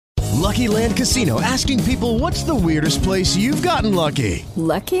Lucky Land Casino, asking people, what's the weirdest place you've gotten lucky?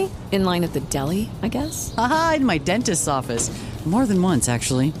 Lucky? In line at the deli, I guess? Aha, in my dentist's office. More than once,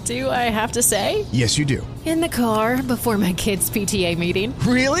 actually. Do I have to say? Yes, you do. In the car before my kids' PTA meeting.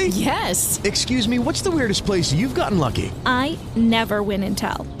 Really? Yes. Excuse me, what's the weirdest place you've gotten lucky? I never win and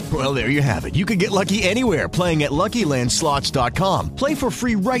tell. Well, there you have it. You can get lucky anywhere, playing at LuckyLandSlots.com. Play for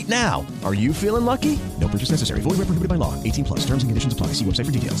free right now. Are you feeling lucky? No purchase necessary. Void where prohibited by law. 18 plus. Terms and conditions apply. See website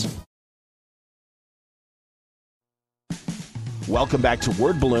for details. Welcome back to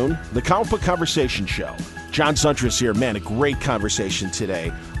Word Balloon, the comic book conversation show. John Suntress here. Man, a great conversation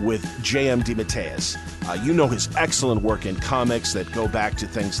today with JM DeMatteis. You know his excellent work in comics that go back to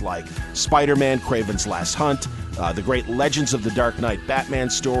things like Spider-Man, Kraven's Last Hunt, the great Legends of the Dark Knight Batman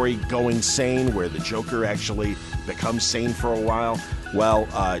story, Going Sane, where the Joker actually becomes sane for a while. Well,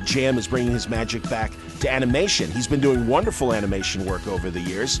 JM is bringing his magic back to animation. He's been doing wonderful animation work over the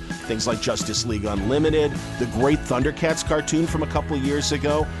years. Things like Justice League Unlimited, the great Thundercats cartoon from a couple of years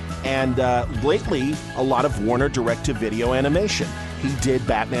ago, and lately, a lot of Warner direct-to-video animation. He did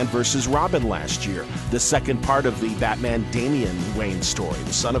Batman vs. Robin last year, the second part of the Batman Damian Wayne story,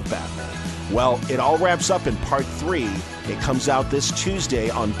 the son of Batman. Well, it all wraps up in part 3. It comes out this Tuesday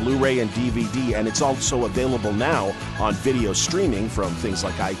on Blu-ray and DVD, and it's also available now on video streaming from things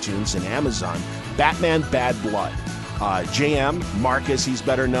like iTunes and Amazon. Batman Bad Blood. JM, Marc as he's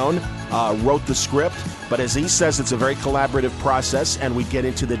better known, wrote the script, but as he says, it's a very collaborative process, and we get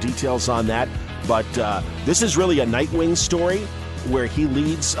into the details on that. But this is really a Nightwing story where he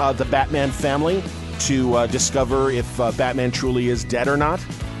leads the Batman family to discover if Batman truly is dead or not.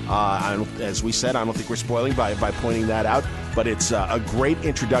 As we said, I don't think we're spoiling by pointing that out, but it's a great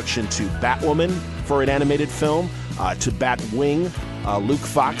introduction to Batwoman for an animated film, to Batwing, Luke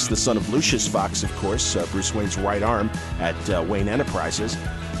Fox, the son of Lucius Fox, of course, Bruce Wayne's right arm at Wayne Enterprises.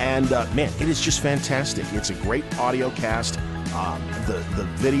 And, man, it is just fantastic. It's a great audio cast. The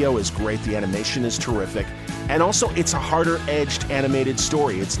video is great. The animation is terrific. And also, it's a harder-edged animated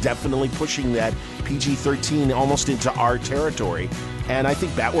story. It's definitely pushing that PG-13 almost into R territory. And I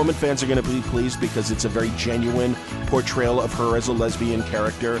think Batwoman fans are going to be pleased because it's a very genuine portrayal of her as a lesbian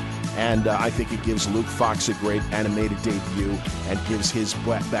character. And I think it gives Luke Fox a great animated debut and gives his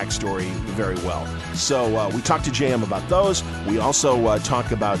backstory very well. So we talked to JM about those. We also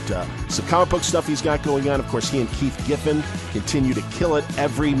talk about some comic book stuff he's got going on. Of course, he and Keith Giffen continue to kill it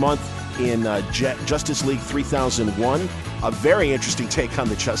every month in Justice League 3001. A very interesting take on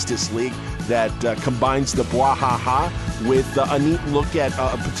the Justice League that combines the Bwa-Ha-Ha with a neat look at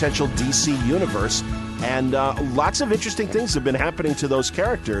a potential DC universe. And lots of interesting things have been happening to those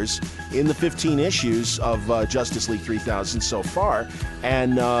characters in the 15 issues of Justice League 3000 so far.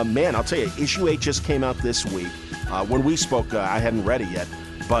 And man, I'll tell you, issue 8 just came out this week. When we spoke, I hadn't read it yet.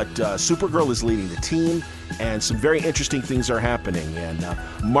 But Supergirl is leading the team, and some very interesting things are happening. And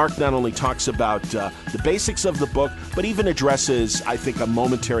Marc not only talks about the basics of the book, but even addresses, I think, a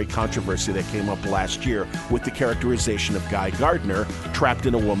momentary controversy that came up last year with the characterization of Guy Gardner trapped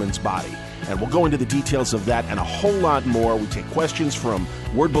in a woman's body. And we'll go into the details of that and a whole lot more. We take questions from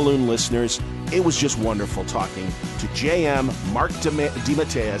Word Balloon listeners. It was just wonderful talking to JM Marc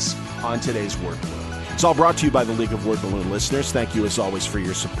DeMatteis on today's Word Balloon. It's all brought to you by the League of Word Balloon listeners. Thank you, as always, for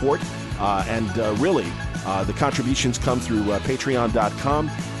your support. Really, the contributions come through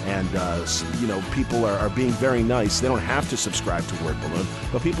Patreon.com. And, people are being very nice. They don't have to subscribe to Word Balloon,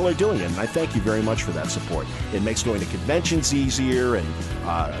 but people are doing it, and I thank you very much for that support. It makes going to conventions easier and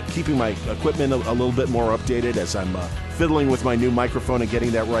keeping my equipment a little bit more updated as I'm fiddling with my new microphone and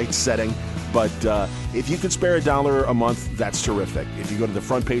getting that right setting. But if you could spare $1 a month, that's terrific. If you go to the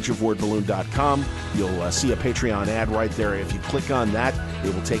front page of wordballoon.com, you'll see a Patreon ad right there. If you click on that,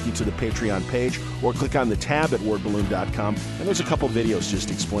 it will take you to the Patreon page, or click on the tab at wordballoon.com, and there's a couple videos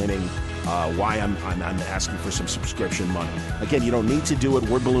just explaining why I'm asking for some subscription money. Again, you don't need to do it.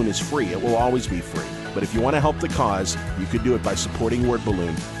 Word Balloon is free. It will always be free. But if you want to help the cause, you could do it by supporting Word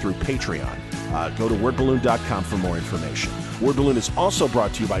Balloon through Patreon. Go to wordballoon.com for more information. Word Balloon is also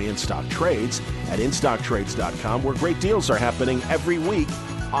brought to you by InStock Trades at instocktrades.com, where great deals are happening every week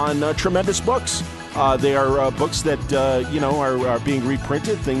on tremendous books. They are books that, are being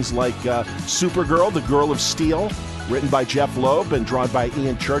reprinted. Things like Supergirl, The Girl of Steel, written by Jeff Loeb and drawn by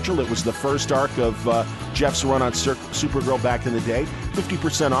Ian Churchill. It was the first arc of Jeff's run on Supergirl back in the day.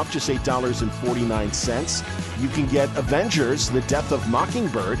 50% off, just $8.49. You can get Avengers, The Death of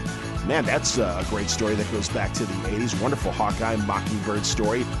Mockingbird, Man, that's a great story that goes back to the 80s. Wonderful Hawkeye, Mockingbird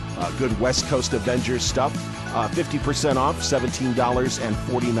story. Good West Coast Avengers stuff. 50% off,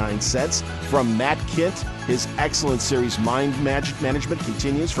 $17.49. From Matt Kint, his excellent series Mind Management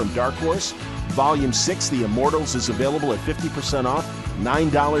continues from Dark Horse. Volume 6, The Immortals, is available at 50% off,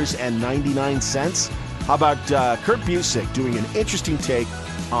 $9.99. How about Kurt Busiek doing an interesting take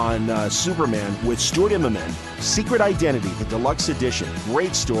on Superman with Stuart Immonen, Secret Identity, the deluxe edition.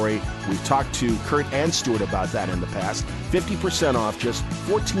 Great story. We've talked to Kurt and Stuart about that in the past. 50% off, just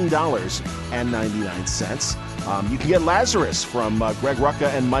 $14.99. You can get Lazarus from Greg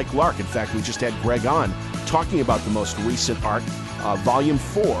Rucka and Mike Lark. In fact, we just had Greg on talking about the most recent arc. Volume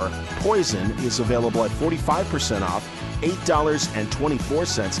 4, Poison, is available at 45% off,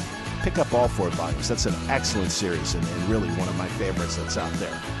 $8.24. Pick up all 4 volumes. That's an excellent series and really one of my favorites that's out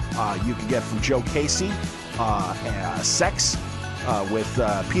there. You can get from Joe Casey, Sex with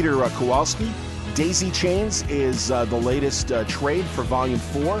Peter Kowalski. Daisy Chains is the latest trade for Volume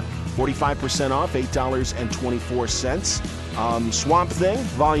 4, 45% off, $8.24. Swamp Thing,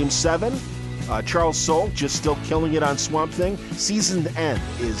 Volume 7. Charles Soule just still killing it on Swamp Thing. Seasoned End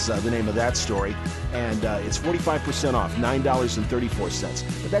is the name of that story, and it's 45% off,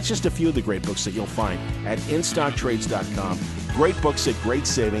 $9.34. But that's just a few of the great books that you'll find at InStockTrades.com. Great books at great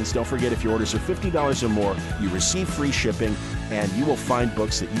savings. Don't forget, if your orders are $50 or more, you receive free shipping, and you will find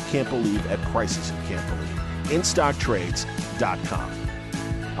books that you can't believe at prices you can't believe. InStockTrades.com.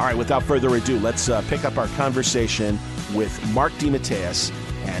 All right, without further ado, let's pick up our conversation with Marc DeMatteis.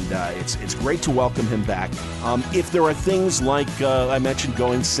 And it's great to welcome him back. If there are things like I mentioned,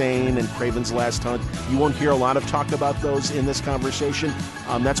 Going Sane and Kraven's Last Hunt, you won't hear a lot of talk about those in this conversation.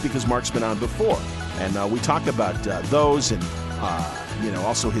 That's because Marc's been on before. And we talk about those and,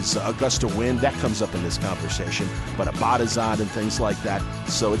 also his Augusta Wind. That comes up in this conversation. But Abadazad and things like that.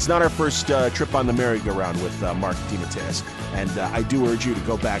 So it's not our first trip on the merry-go-round with Marc DeMatteis. And I do urge you to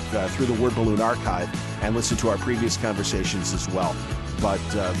go back through the Word Balloon archive and listen to our previous conversations as well. But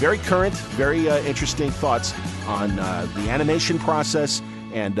very current, very interesting thoughts on the animation process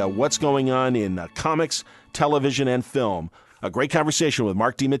and what's going on in comics, television, and film. A great conversation with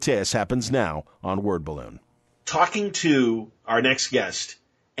Marc DeMatteis happens now on Word Balloon. Talking to our next guest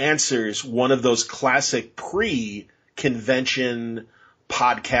answers one of those classic pre-convention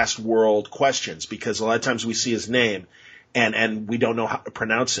podcast world questions, because a lot of times we see his name and we don't know how to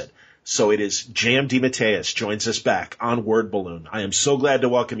pronounce it. So it is JM DeMatteis joins us back on Word Balloon. I am so glad to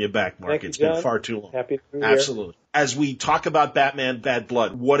welcome you back, Marc. It's been far too long. Happy to be here. Absolutely. As we talk about Batman Bad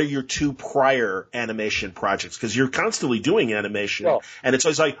Blood, what are your 2 prior animation projects? Because you're constantly doing animation, and it's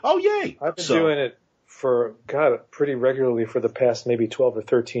always like, oh, yay. I've been doing it for, pretty regularly for the past maybe 12 or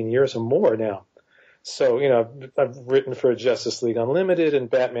 13 years or more now. So, I've written for Justice League Unlimited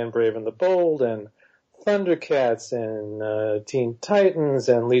and Batman Brave and the Bold and Thundercats and Teen Titans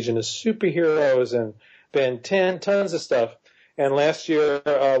and Legion of Superheroes and Ben 10, tons of stuff. And last year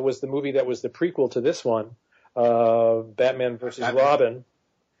was the movie that was the prequel to this one, Batman versus Robin.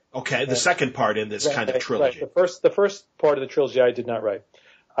 Okay, the second part in this kind of trilogy. Right. The first part of the trilogy I did not write.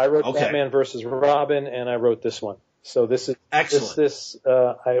 I wrote Batman versus Robin, and I wrote this one. So this is excellent.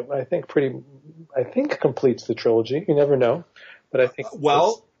 I think completes the trilogy. You never know, but I think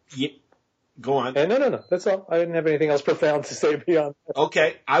go on. No. That's all. I didn't have anything else profound to say beyond that.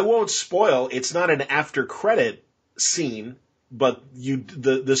 Okay. I won't spoil. It's not an after credit scene, but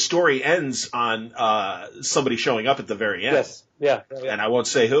the story ends on somebody showing up at the very end. Yes. Yeah. And I won't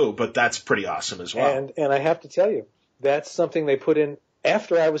say who, but that's pretty awesome as well. And I have to tell you, that's something they put in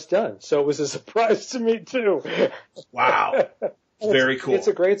after I was done. So it was a surprise to me too. Wow. Very cool. It's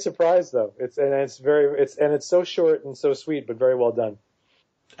a great surprise though. It's so short and so sweet, but very well done.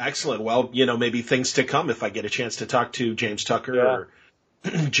 Excellent. Well, maybe things to come if I get a chance to talk to James Tucker or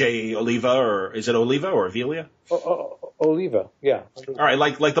Jay Oliva, or is it Oliva or Avilia? Oliva, yeah. All right,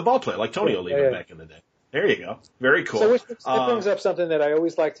 like the ball player, like Tony Oliva back in the day. There you go. Very cool. So it brings up something that I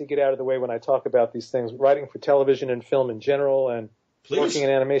always like to get out of the way when I talk about these things, writing for television and film in general and working in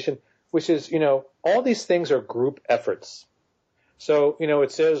animation, which is, all these things are group efforts. So,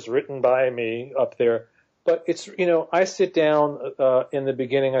 it says written by me up there. But it's, I sit down in the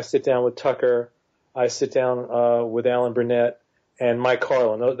beginning. I sit down with Tucker. I sit down with Alan Burnett and Mike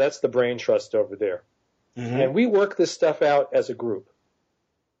Carlin. That's the brain trust over there. Mm-hmm. And we work this stuff out as a group.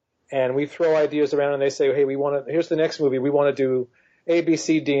 And we throw ideas around, and they say, "Hey, here's the next movie. We want to do A, B,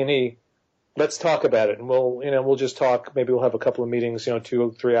 C, D, and E. Let's talk about it." And we'll just talk. Maybe we'll have a couple of meetings, 2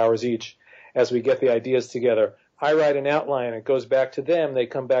 or 3 hours each, as we get the ideas together. I write an outline, it goes back to them, they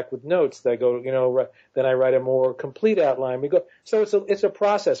come back with notes, they go, then I write a more complete outline. So it's a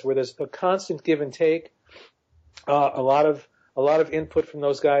process where there's a constant give and take, a lot of input from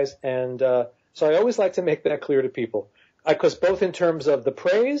those guys, and so I always like to make that clear to people, because both in terms of the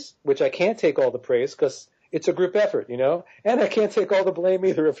praise, which I can't take all the praise because it's a group effort, and I can't take all the blame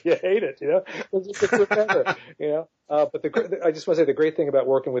either if you hate it, it's a group effort, but I just want to say the great thing about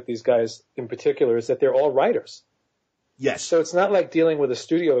working with these guys in particular is that they're all writers. Yes. So it's not like dealing with a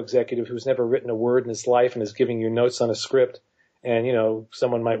studio executive who's never written a word in his life and is giving you notes on a script, and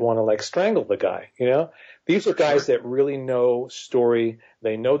someone might want to like strangle the guy. These are guys that really know story.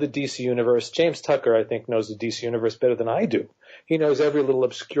 They know the DC universe. James Tucker, I think, knows the DC universe better than I do. He knows every little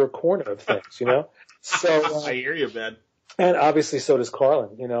obscure corner of things. So I hear you, man. And obviously, so does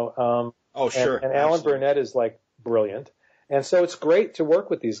Carlin. Oh, sure. And Alan Burnett is like brilliant, and so it's great to work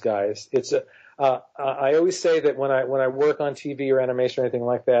with these guys. I always say that when I work on TV or animation or anything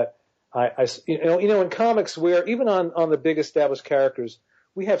like that, in comics, where even on the big established characters,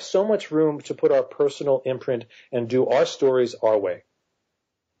 we have so much room to put our personal imprint and do our stories our way.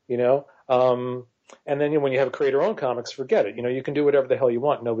 And then when you have creator-owned comics, forget it. You can do whatever the hell you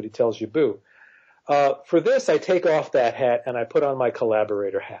want. Nobody tells you boo. For this, I take off that hat and I put on my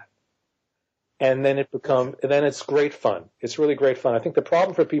collaborator hat. And then it's great fun. It's really great fun. I think the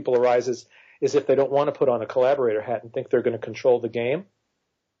problem for people arises is if they don't want to put on a collaborator hat and think they're going to control the game.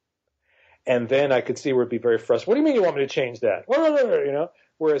 And then I could see where it'd be very frustrating. What do you mean you want me to change that?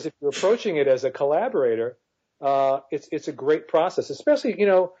 Whereas if you're approaching it as a collaborator, it's a great process, especially,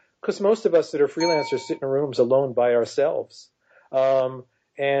 because most of us that are freelancers sit in rooms alone by ourselves.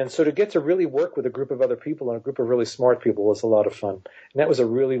 And so to get to really work with a group of other people and a group of really smart people was a lot of fun. And that was a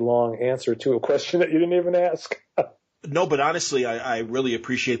really long answer to a question that you didn't even ask. No, but honestly, I really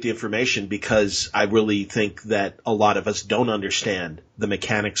appreciate the information because I really think that a lot of us don't understand the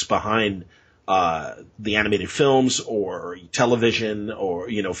mechanics behind the animated films or television or,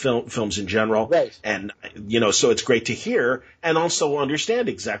 films in general. Right. And, so it's great to hear and also understand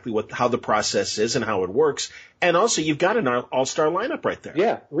exactly how the process is and how it works. And also you've got an all-star lineup right there.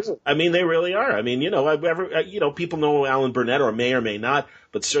 Yeah, really. I mean, they really are. I mean, people know Alan Burnett or may not,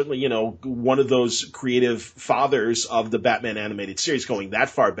 but certainly, one of those creative fathers of the Batman animated series going that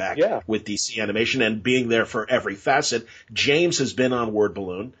far back with DC animation and being there for every facet. James has been on Word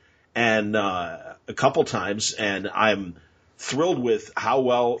Balloon and a couple times, and I'm thrilled with how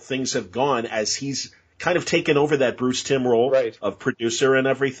well things have gone as he's kind of taken over that Bruce Timm role of producer and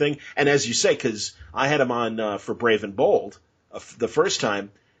everything. And as you say, because I had him on for Brave and Bold the first time,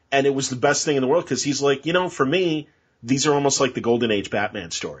 and it was the best thing in the world because he's like, for me, these are almost like the Golden Age Batman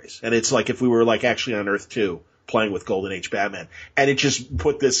stories. And it's like if we were like actually on Earth 2 playing with Golden Age Batman. And it just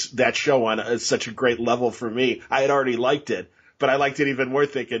put that show on such a great level for me. I had already liked it. But I liked it even more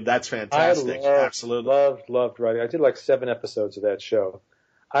thinking, that's fantastic. Absolutely. Loved writing. I did like 7 episodes of that show.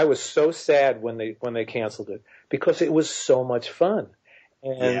 I was so sad when they canceled it because it was so much fun.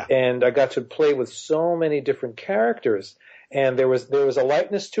 And I got to play with so many different characters. And there was a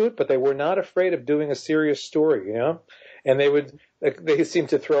lightness to it, but they were not afraid of doing a serious story, And they seemed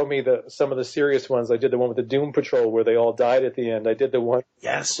to throw me some of the serious ones. I did the one with the Doom Patrol where they all died at the end. I did the one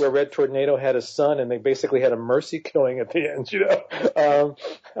where Red Tornado had a son and they basically had a mercy killing at the end,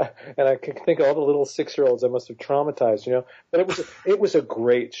 And I can think of all the little 6-year-olds I must have traumatized, But it was a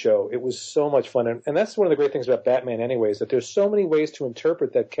great show. It was so much fun. And that's one of the great things about Batman anyway, is that there's so many ways to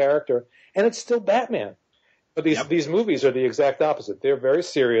interpret that character and it's still Batman. But these movies are the exact opposite. They're very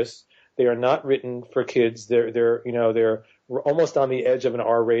serious. They are not written for kids. They're almost on the edge of an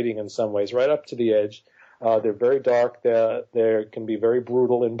R rating in some ways, right up to the edge. They're very dark. They can be very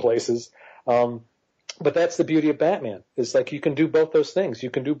brutal in places. But that's the beauty of Batman. It's like you can do both those things. You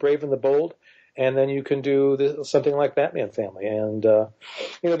can do Brave and the Bold, and then you can do something like Batman Family. And the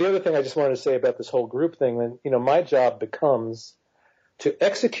other thing I just wanted to say about this whole group thing, then my job becomes to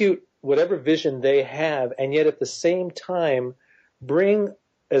execute whatever vision they have, and yet at the same time bring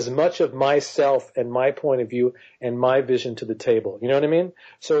as much of myself and my point of view and my vision to the table. You know what I mean?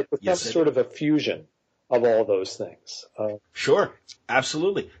 So it becomes sort of a fusion of all those things. Sure,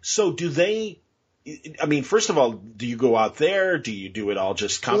 absolutely. So first of all, do you go out there? Do you do it all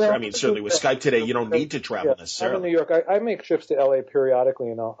just certainly with Skype today, you don't need to travel necessarily. I'm in New York. I make trips to LA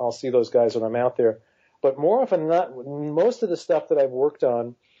periodically, and I'll see those guys when I'm out there. But more often than not, most of the stuff that I've worked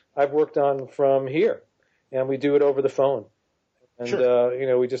on from here, and we do it over the phone.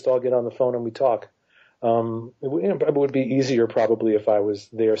 And, we just all get on the phone and we talk. It would be easier probably if I was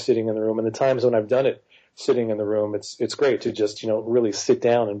there sitting in the room. And the times when I've done it sitting in the room, it's great to just, really sit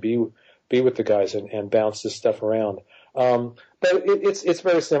down and be be with the guys and bounce this stuff around. But it's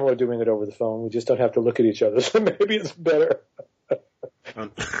very similar doing it over the phone. We just don't have to look at each other, so maybe it's better.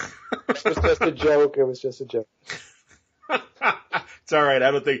 It was just a joke. It was just a joke. It's all right.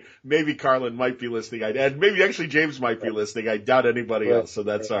 I don't think maybe Carlin might be listening, and maybe actually James might be listening. I doubt anybody else, so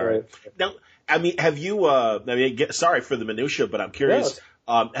that's all right. Now, I mean, have you? Sorry for the minutia, but I'm curious.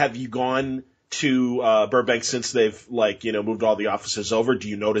 Have you gone to Burbank since they've moved all the offices over? Do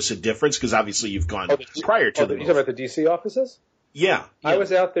you notice a difference? Because obviously you've gone prior to the move. You talking about the DC offices? Yeah. I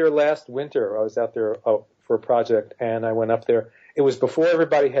was out there last winter. I was out there for a project, and I went up there. It was before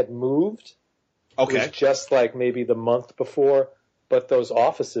everybody had moved. Okay. It was just like maybe the month before, but those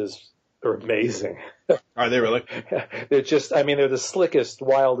offices are amazing. Are they really? They're just, I mean, they're the slickest,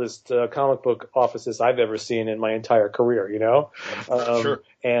 wildest comic book offices I've ever seen in my entire career, you know? Sure.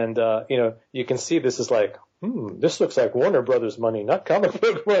 And, you can see this is like, this looks like Warner Brothers money, not comic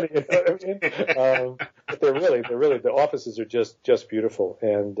book money. You know what I mean? But they're really, the offices are just beautiful.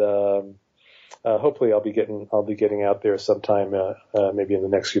 And, hopefully I'll be getting out there sometime, maybe in the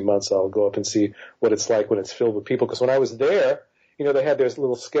next few months. I'll go up and see what it's like when it's filled with people. Because when I was there, they had their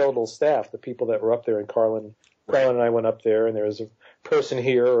little skeletal staff, the people that were up there, and Carlin and I went up there, and there was a person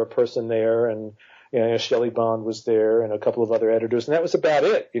here or a person there, and, Shelley Bond was there and a couple of other editors, and that was about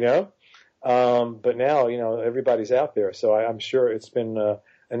it, But now, everybody's out there. So I'm sure it's been,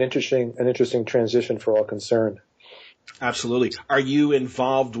 an interesting transition for all concerned. Absolutely. Are you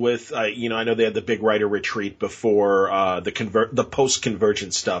involved with, I know they had the big writer retreat before the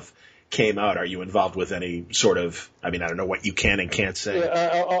post-convergent stuff came out. Are you involved with any sort of, I don't know what you can and can't say.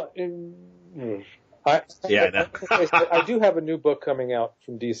 I do have a new book coming out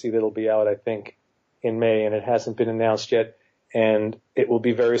from DC that'll be out, I think, in May, and it hasn't been announced yet, and it will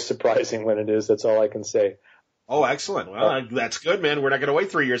be very surprising when it is. That's all I can say. Oh, excellent. Well, that's good, man. We're not going to wait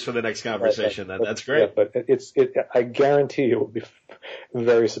 3 years for the next conversation. That's great. Yeah, but I guarantee it will be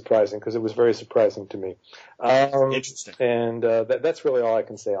very surprising, because it was very surprising to me. Interesting. And that's really all I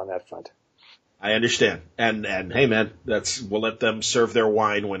can say on that front. I understand. And hey, man, we'll let them serve their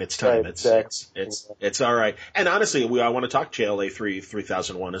wine when it's time. Right, it's all right. And honestly, I want to talk JLA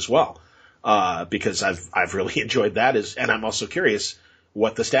 3001 as well, because I've really enjoyed that. And I'm also curious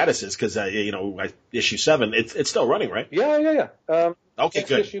what the status is, because issue 7, it's still running, right? Yeah. Okay, next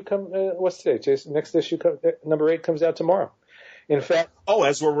good. Issue what's today, Jason? Next issue, number 8, comes out tomorrow. In fact,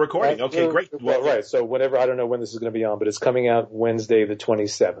 as we're recording. Okay, great. Well, right. So whatever, I don't know when this is going to be on, but it's coming out Wednesday the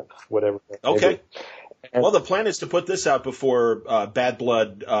 27th. Whatever. Okay. Well, the plan is to put this out before Bad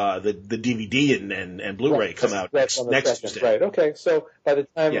Blood, the DVD and Blu-ray come out next Tuesday. Right. Okay. So by the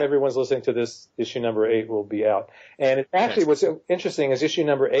time everyone's listening to this, issue number 8 will be out. And what's interesting is issue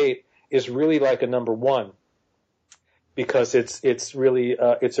number 8 is really like a number 1, because it's really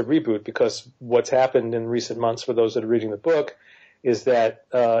it's a reboot. Because what's happened in recent months, for those that are reading the book, is that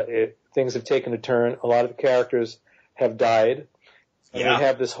things have taken a turn. A lot of the characters have died. And we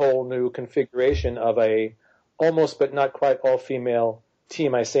have this whole new configuration of a almost but not quite all-female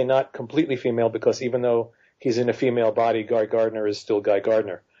team. I say not completely female, because even though he's in a female body, Guy Gardner is still Guy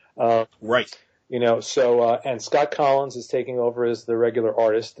Gardner. Right. So and Scott Collins is taking over as the regular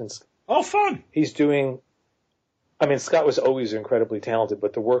artist. And fun. He's doing, Scott was always incredibly talented,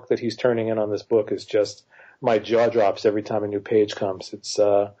 but the work that he's turning in on this book is just, my jaw drops every time a new page comes. It's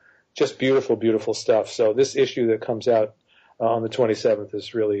just beautiful, beautiful stuff. So this issue that comes out on the 27th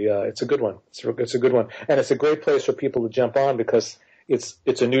is really, it's a good one. It's a good one. And it's a great place for people to jump on, because it's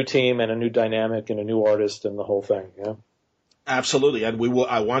a new team and a new dynamic and a new artist and the whole thing, Absolutely. And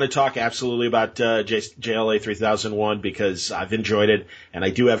I want to talk absolutely about JLA 3001, because I've enjoyed it, and I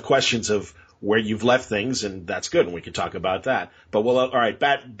do have questions of where you've left things, and that's good, and we can talk about that. But all right,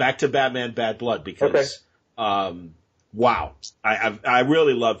 back to Batman Bad Blood, because, wow, I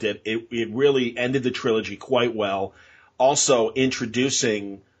really loved it. It really ended the trilogy quite well. Also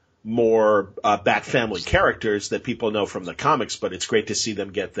introducing more Bat Family characters that people know from the comics, but it's great to see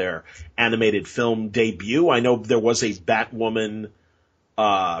them get their animated film debut. I know there was a Batwoman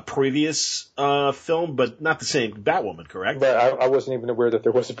previous film, but not the same Batwoman, correct? But I wasn't even aware that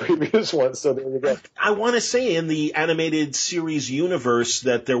there was a previous one, so there you go. I want to say in the animated series universe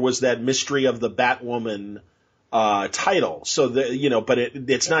that there was that Mystery of the Batwoman title. So but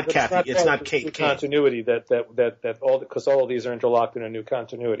it's not Kathy. It's not Kate Kane. Continuity that all, because all of these are interlocked in a new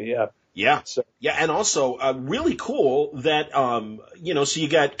continuity. Yeah. Yeah. So. Yeah. And also, really cool that, so you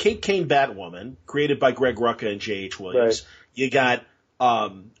got Kate Kane Batwoman, created by Greg Rucka and J.H. Williams. Right. You got,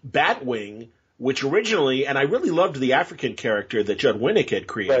 Batwing, which originally, and I really loved the African character that Judd Winnick had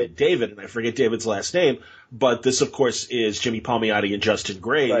created, David, and I forget David's last name, but this, of course, is Jimmy Palmiotti and Justin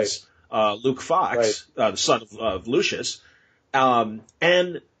Gray's Luke Fox, the son of Lucius.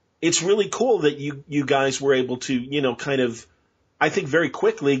 And it's really cool that you guys were able to, kind of, I think very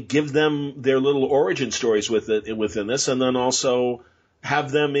quickly give them their little origin stories within this, and then also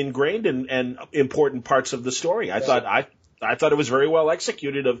have them ingrained in important parts of the story. I thought it was very well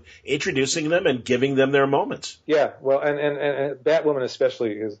executed of introducing them and giving them their moments. Yeah, well, and Batwoman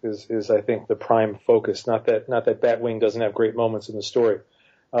especially is I think the prime focus. Not that Batwing doesn't have great moments in the story,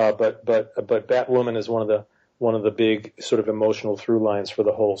 but Batwoman is one of the big sort of emotional through lines for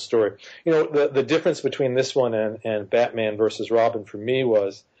the whole story. The difference between this one and Batman versus Robin for me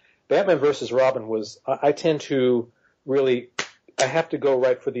was Batman versus Robin was I tend to really. I have to go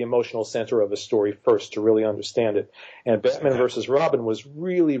right for the emotional center of a story first to really understand it. And Batman versus Robin was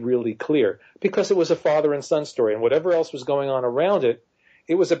really, really clear because it was a father and son story. And whatever else was going on around it,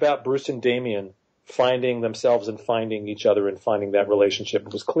 it was about Bruce and Damian finding themselves and finding each other and finding that relationship.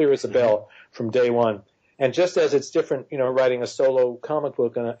 It was clear as a bell from day one. And just as it's different, writing a solo comic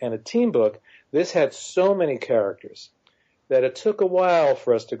book and a team book, this had so many characters that it took a while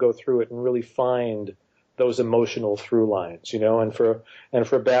for us to go through it and really find those emotional through lines, and for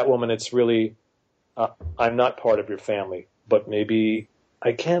Batwoman, it's really, I'm not part of your family, but maybe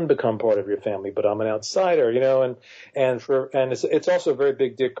I can become part of your family, but I'm an outsider, and it's also a very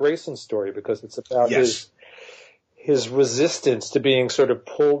big Dick Grayson story because it's about his resistance to being sort of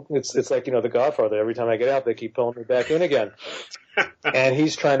pulled. It's like, The Godfather. Every time I get out, they keep pulling me back in again. And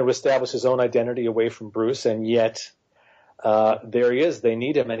he's trying to establish his own identity away from Bruce, and yet, there he is. They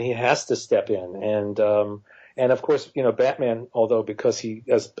need him, and he has to step in. And of course, Batman, although because he,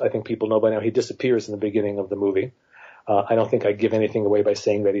 as I think people know by now, he disappears in the beginning of the movie. I don't think I'd give anything away by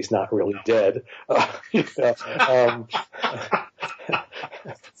saying that he's not really dead.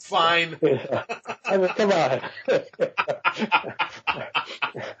 Fine. I mean, come on.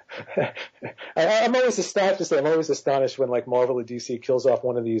 I'm always astonished when like Marvel or DC kills off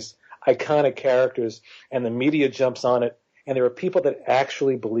one of these iconic characters and the media jumps on it, and there are people that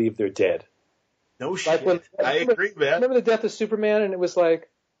actually believe they're dead. No shit. I agree, man. Remember the death of Superman, and it was like,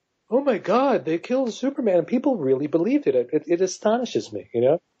 oh my God, they killed Superman, and people really believed it. It astonishes me,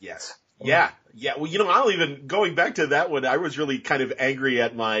 Yes. Yeah. Well, I'll even, going back to that one, I was really kind of angry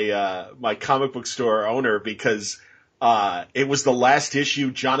at my comic book store owner because it was the last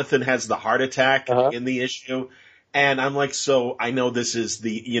issue. Jonathan has the heart attack in the issue. And I'm like, so I know this is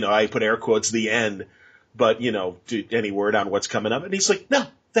the, I put air quotes, the end, but, any word on what's coming up? And he's like, no,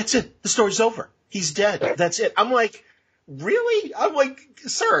 that's it. The story's over. He's dead. That's it. I'm like, really? I'm like,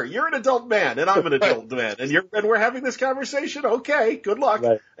 sir, you're an adult man and I'm an adult man and we're having this conversation. Okay, good luck.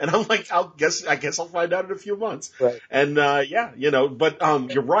 Right. And I'm like, I guess I'll find out in a few months. Right. And,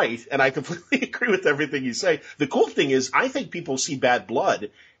 but, you're right. And I completely agree with everything you say. The cool thing is I think people see Bad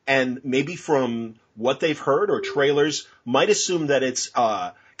Blood and maybe from what they've heard or trailers might assume that it's,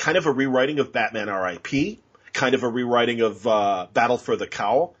 kind of a rewriting of Batman R.I.P., kind of a rewriting of, Battle for the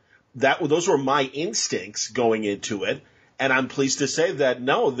Cowl. Those were my instincts going into it. And I'm pleased to say that,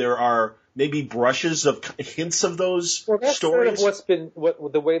 no, there are maybe brushes of hints of those that's stories. Sort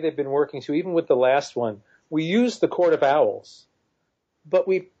of the way they've been working too. Even with the last one, we used the Court of Owls, but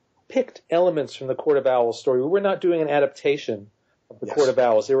we picked elements from the Court of Owls story. We were not doing an adaptation of the Court of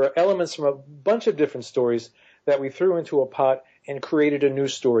Owls. There were elements from a bunch of different stories that we threw into a pot and created a new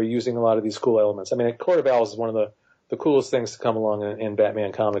story using a lot of these cool elements. I mean, Court of Owls is one of the coolest things to come along in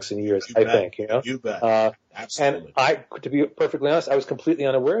Batman comics in years, I think, You bet. Absolutely. And to be perfectly honest, I was completely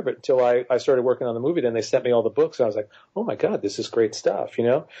unaware of it until I started working on the movie. Then they sent me all the books, and I was like, oh my God, this is great stuff,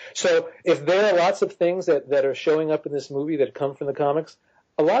 So if there are lots of things that are showing up in this movie that come from the comics,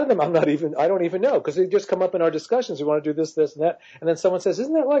 a lot of them I don't even know, because they just come up in our discussions. We want to do this, this, and that. And then someone says,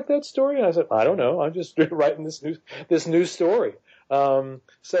 isn't that like that story? And I said, I don't know. I'm just writing this new story. So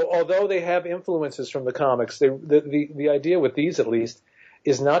although they have influences from the comics, the idea with these at least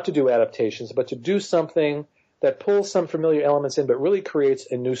is not to do adaptations, but to do something that pulls some familiar elements in, but really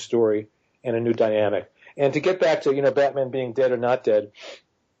creates a new story and a new dynamic. And to get back to, Batman being dead or not dead,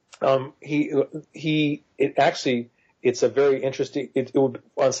 it's a very interesting, it would,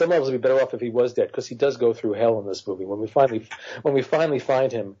 on some levels, be better off if he was dead, because he does go through hell in this movie. When we finally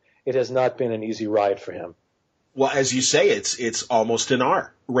find him, it has not been an easy ride for him. Well, as you say, it's almost an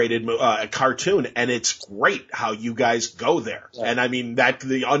R-rated cartoon, and it's great how you guys go there. Yeah. And I mean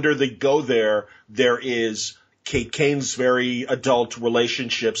under the go there is Kate Kane's very adult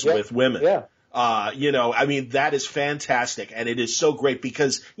relationships with women. Yeah. I mean that is fantastic, and it is so great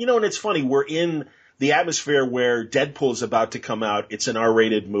because and it's funny, we're in the atmosphere where Deadpool is about to come out. It's an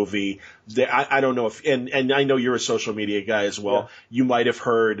R-rated movie. I don't know if, and I know you're a social media guy as well. Yeah. You might have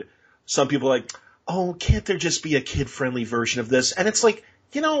heard some people are like, oh, can't there just be a kid-friendly version of this? And it's like,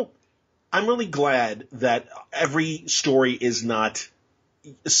 I'm really glad that every story is not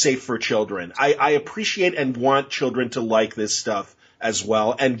safe for children. I appreciate and want children to like this stuff as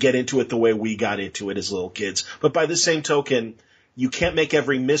well and get into it the way we got into it as little kids. But by the same token, you can't make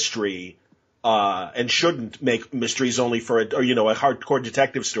every mystery and shouldn't make mysteries only for, a hardcore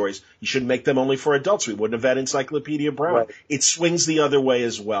detective stories. You shouldn't make them only for adults. We wouldn't have had Encyclopedia Brown. Right. It swings the other way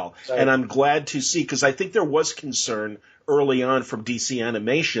as well. Right. And I'm glad to see, because I think there was concern early on from DC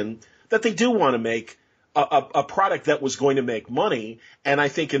Animation that they do want to make a product that was going to make money. And I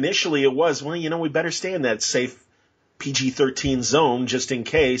think initially it was, we better stay in that safe PG-13 zone just in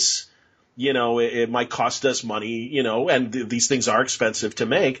case, it might cost us money, and these things are expensive to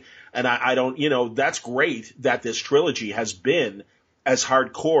make. And I don't, that's great that this trilogy has been as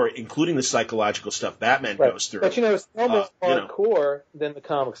hardcore, including the psychological stuff Batman goes through. But, it's no more hardcore than the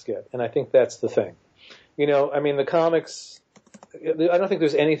comics get. And I think that's the thing. The comics, I don't think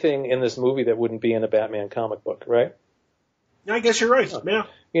there's anything in this movie that wouldn't be in a Batman comic book, right? I guess you're right. Yeah.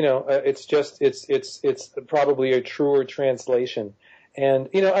 It's just, it's probably a truer translation. And,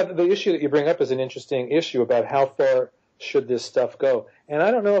 the issue that you bring up is an interesting issue about how far should this stuff go. And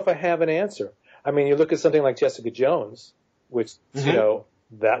I don't know if I have an answer. You look at something like Jessica Jones, which,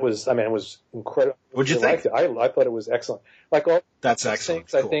 that was, it was incredible. What'd you think? I thought it was excellent. Like all that's excellent.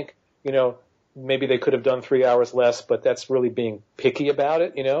 Things, cool. I think, maybe they could have done 3 hours less, but that's really being picky about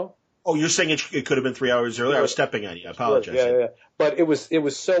it, Oh, you're saying it could have been 3 hours earlier? I was stepping on you. I apologize. Yeah. But it was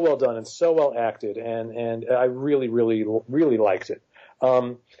so well done and so well acted, and I really, really, really liked it.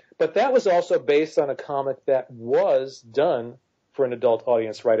 But that was also based on a comic that was done for an adult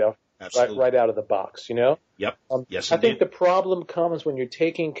audience right out of the box, Yep. Yes, I think the problem comes when you're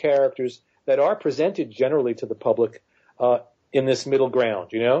taking characters that are presented generally to the public in this middle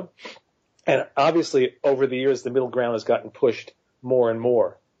ground, And obviously, over the years, the middle ground has gotten pushed more and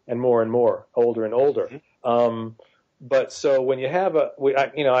more and more and more, older and older. Mm-hmm. But so when you have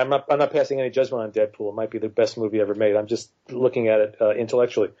I'm not passing any judgment on Deadpool. It might be the best movie ever made. I'm just looking at it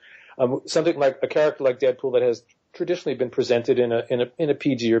intellectually. Something like a character like Deadpool that has traditionally been presented in a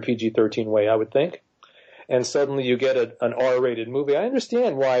PG or PG-13 way, I would think. And suddenly you get an R-rated movie. I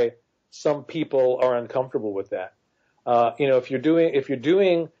understand why some people are uncomfortable with that. If you're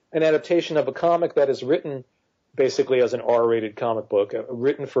doing an adaptation of a comic that is written basically as an R-rated comic book,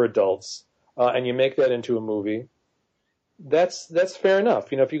 written for adults, and you make that into a movie, that's fair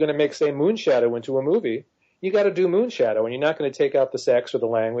enough. If you're going to make, say, Moonshadow into a movie, you got to do Moonshadow, and you're not going to take out the sex or the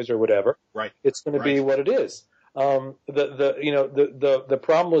language or whatever. Right. It's going to be what it is. The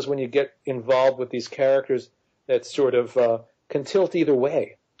problem is when you get involved with these characters that sort of can tilt either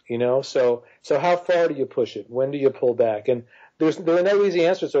way. So how far do you push it? When do you pull back? And there are no easy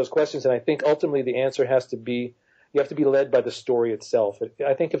answers to those questions, and I think ultimately the answer has to be you have to be led by the story itself.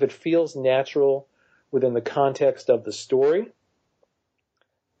 I think if it feels natural within the context of the story,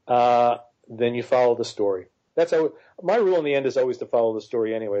 then you follow the story. That's how my rule in the end is always to follow the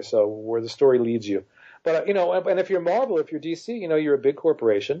story anyway. So where the story leads you. But and if you're Marvel, if you're DC, you're a big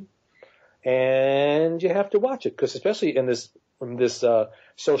corporation, and you have to watch it because especially in this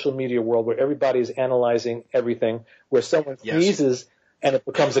social media world where everybody's analyzing everything, where someone sneezes and it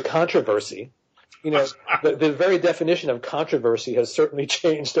becomes a controversy. The very definition of controversy has certainly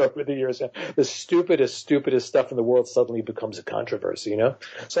changed over the years. The stupidest stuff in the world suddenly becomes a controversy,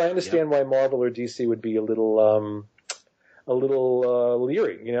 So I understand why Marvel or DC would be a little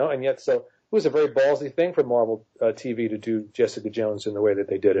leery, and yet so it was a very ballsy thing for Marvel TV to do Jessica Jones in the way that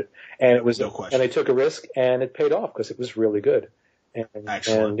they did it. And it was, no question. And they took a risk and it paid off because it was really good.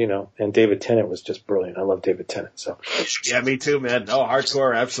 Excellent. And David Tennant was just brilliant. I love David Tennant. So yeah, me too, man. No,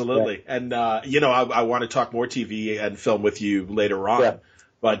 hardcore, absolutely. Yeah. And I want to talk more TV and film with you later on. Yeah.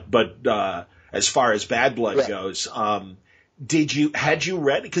 But as far as Bad Blood goes, had you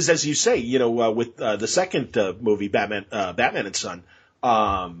read? Because as you say, with the second movie, Batman and Son,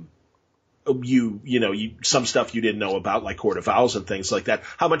 some stuff you didn't know about, like Court of Owls and things like that.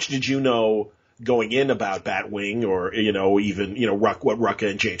 How much did you know going in about Batwing, or even what Rucka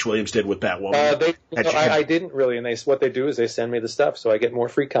and James Williams did with Batwoman? I didn't really, and what they do is they send me the stuff, so I get more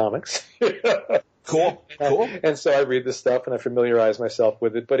free comics. Cool. And so I read the stuff and I familiarize myself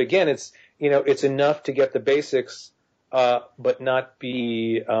with it. But again, it's enough to get the basics, but not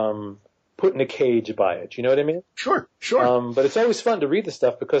be put in a cage by it. You know what I mean? Sure. But it's always fun to read the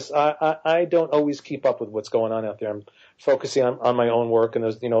stuff because I don't always keep up with what's going on out there. I'm focusing on my own work, and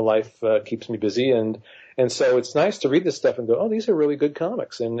life keeps me busy, and And so it's nice to read this stuff and go, oh, these are really good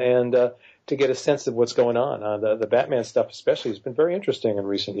comics, and to get a sense of what's going on. The Batman stuff especially has been very interesting in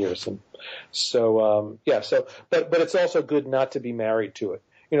recent years. And so, but it's also good not to be married to it.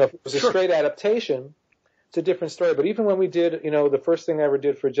 If it was a straight adaptation, it's a different story. But even when we did, the first thing I ever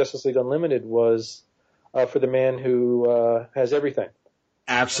did for Justice League Unlimited was for the man who has everything.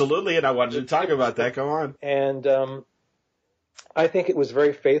 Absolutely, and I wanted to talk about that. Go on. And I think it was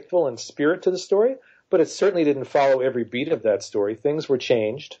very faithful in spirit to the story, but it certainly didn't follow every beat of that story. Things were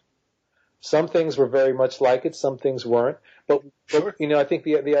changed. Some things were very much like it, some things weren't. But I think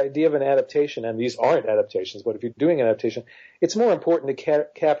the idea of an adaptation, and these aren't adaptations, but if you're doing an adaptation, it's more important to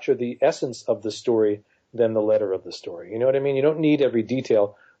capture the essence of the story than the letter of the story. You know what I mean? You don't need every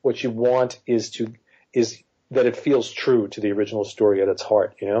detail. What you want is that it feels true to the original story at its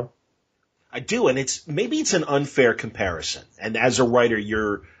heart, I do, and maybe it's an unfair comparison. And as a writer,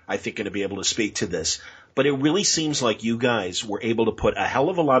 you're, I think, going to be able to speak to this. But it really seems like you guys were able to put a hell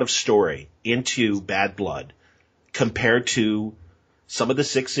of a lot of story into Bad Blood compared to some of the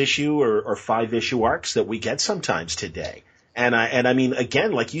 6-issue or 5-issue arcs that we get sometimes today. And I mean,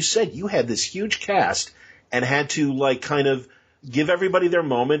 again, like you said, you had this huge cast and had to kind of give everybody their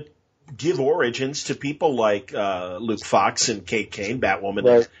moment, give origins to people like Luke Fox and Kate Kane,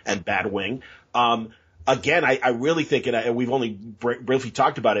 Batwoman and Batwing. Again, I really think, and we've only briefly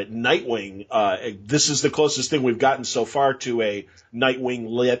talked about it, Nightwing, this is the closest thing we've gotten so far to a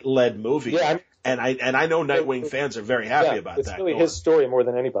Nightwing-led movie. Yeah, and I know Nightwing fans are very happy about that. It's really his story more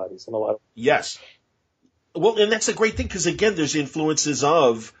than anybody's in a lot of ways. Yes. Well, and that's a great thing because, again, there's influences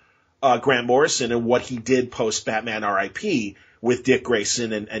of Grant Morrison and what he did post-Batman R.I.P., with Dick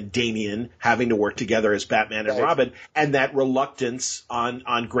Grayson and Damian having to work together as Batman and Robin, and that reluctance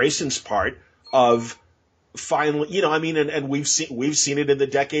on Grayson's part of finally, and we've seen it in the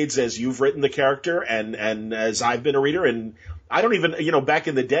decades as you've written the character and as I've been a reader, and I don't even, back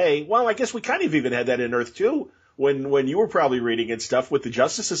in the day, well, I guess we kind of even had that in Earth 2 when you were probably reading and stuff with the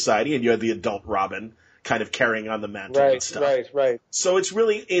Justice Society and you had the adult Robin kind of carrying on the mantle and stuff. Right. So it's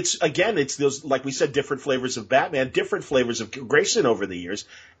those, like we said, different flavors of Batman, different flavors of Grayson over the years.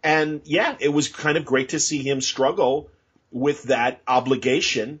 And yeah, it was kind of great to see him struggle with that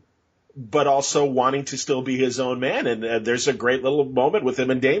obligation, but also wanting to still be his own man. And there's a great little moment with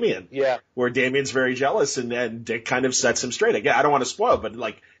him and Damian. Yeah. Where Damian's very jealous and Dick kind of sets him straight. Again, I don't want to spoil, but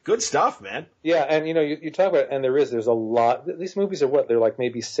good stuff, man. Yeah, and you talk about it, and there's a lot. These movies are they're like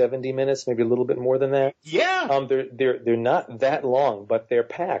maybe 70 minutes, maybe a little bit more than that. Yeah. They're not that long, but they're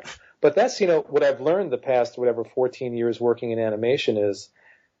packed. But that's, what I've learned the past, 14 years working in animation is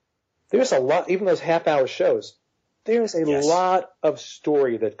there's a lot, even those half-hour shows, there's a lot of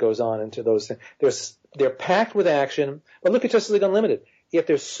story that goes on into those things. They're packed with action. But look at Justice League Unlimited. Yet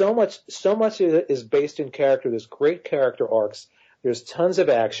there's so much of it is based in character. There's great character arcs. There's tons of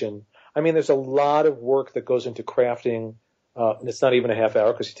action. I mean, there's a lot of work that goes into crafting. It's not even a half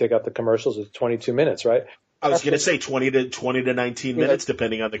hour because you take out the commercials. It's 22 minutes, right? I was going to say 20 to 19 minutes,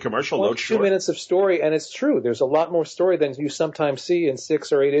 depending on the commercial load. 2 minutes of story, and it's true. There's a lot more story than you sometimes see in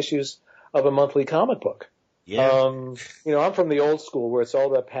 6 or 8 issues of a monthly comic book. Yeah. I'm from the old school where it's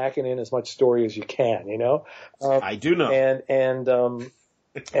all about packing in as much story as you can. I do know.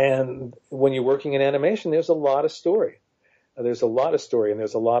 And when you're working in animation, there's a lot of story. There's a lot of story and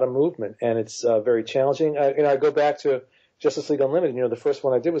there's a lot of movement, and it's very challenging. I go back to Justice League Unlimited. The first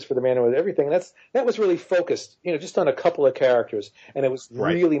one I did was for the Man with Everything. And that was really focused, just on a couple of characters, and it was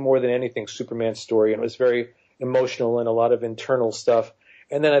really more than anything Superman's story, and it was very emotional and a lot of internal stuff.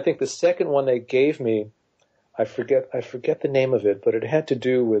 And then I think the second one they gave me, I forget the name of it, but it had to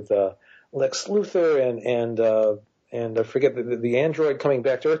do with Lex Luthor and I forget the android coming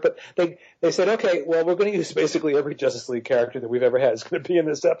back to Earth. But they said, okay, well, we're going to use basically every Justice League character that we've ever had is going to be in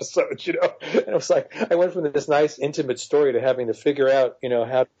this episode, And it was like I went from this nice intimate story to having to figure out,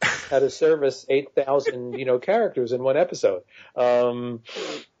 how to service 8,000, characters in one episode.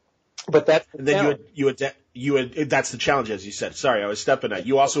 But that's and then that's the challenge, as you said. Sorry, I was stepping at.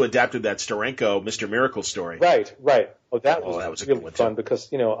 You also adapted that Steranko Mr. Miracle story. Right. Oh, that was really fun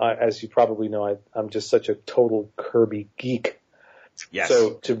because, as you probably know, I'm just such a total Kirby geek. Yes.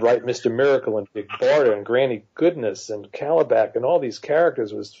 So to write Mr. Miracle and Big Barda and Granny Goodness and Calabac and all these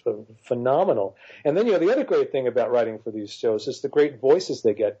characters was phenomenal. And then, the other great thing about writing for these shows is the great voices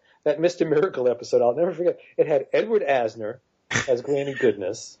they get. That Mr. Miracle episode, I'll never forget. It had Edward Asner as Granny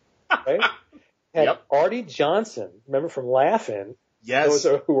Goodness. Right? Had Artie Johnson, remember from Laugh-In? Yes.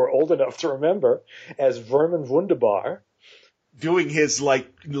 Those who are old enough to remember, as Vermin Wunderbar. Doing his,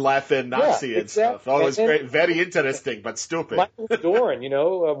 Laugh-In Nazi and stuff. Oh, it was great. Very interesting, but stupid. Michael Dorn,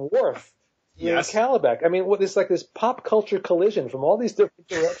 Worf. Yes. Calabac. I mean, it's like this pop culture collision from all these different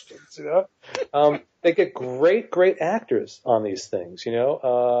directions, They get great actors on these things,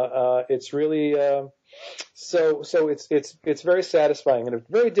 It's really, so it's very satisfying in a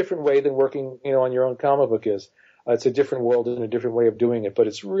very different way than working, on your own comic book is. It's a different world and a different way of doing it, but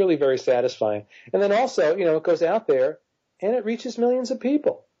it's really very satisfying. And then also, it goes out there and it reaches millions of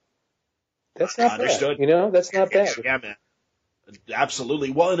people. That's not Understood. bad. That's not bad. Yeah, man. Absolutely.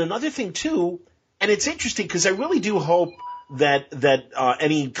 Well, and another thing too, and it's interesting because I really do hope that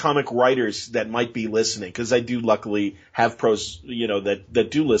any comic writers that might be listening, because I do luckily have pros, that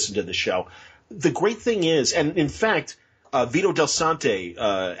do listen to the show. The great thing is, and in fact, Vito Del Sante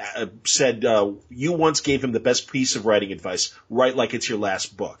said you once gave him the best piece of writing advice: write like it's your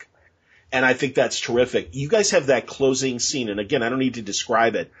last book. And I think that's terrific. You guys have that closing scene, and again, I don't need to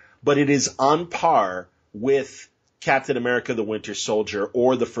describe it, but it is on par with Captain America the Winter Soldier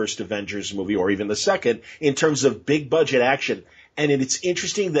or the first Avengers movie or even the second in terms of big budget action. And it's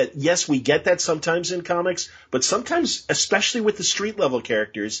interesting that, yes, we get that sometimes in comics, but sometimes, especially with the street level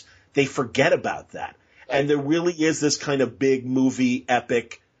characters, they forget about that. And there really is this kind of big movie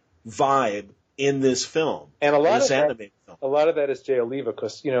epic vibe in this film. And a lot of that is Jay Oliva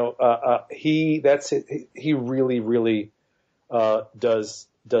because, he really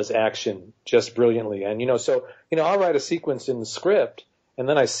does action just brilliantly. And, I'll write a sequence in the script and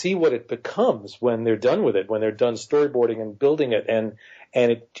then I see what it becomes when they're done with it, when they're done storyboarding and building it. And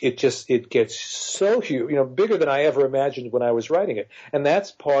it gets so huge, bigger than I ever imagined when I was writing it. And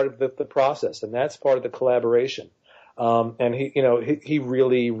that's part of the process, and that's part of the collaboration. And he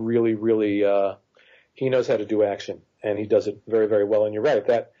really he knows how to do action, and he does it very, very well. And you're right,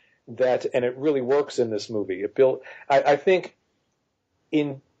 and it really works in this movie. I think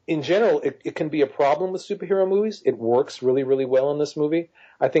in general, it can be a problem with superhero movies. It works really, really well in this movie.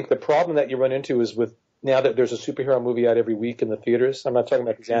 I think the problem that you run into is with now that there's a superhero movie out every week in the theaters. I'm not talking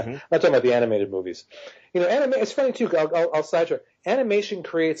about I'm not talking about the animated movies. It's funny too. I'll sidetrack. Animation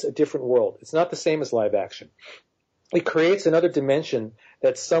creates a different world. It's not the same as live action. It creates another dimension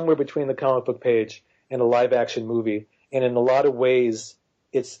that's somewhere between the comic book page and a live action movie. And in a lot of ways,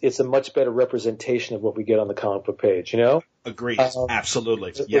 it's a much better representation of what we get on the comic book page. Agreed.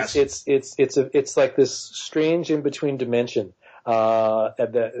 Absolutely. Yes. It's like this strange in between dimension.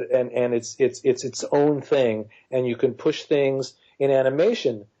 And it's its own thing, and you can push things in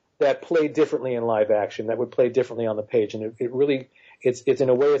animation that play differently in live action, that would play differently on the page, and it's in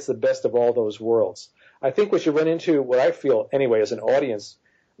a way it's the best of all those worlds. I think what you run into, what I feel anyway as an audience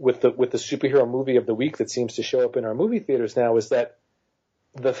with the superhero movie of the week that seems to show up in our movie theaters now, is that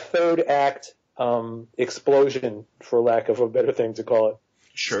the third act explosion, for lack of a better thing to call it,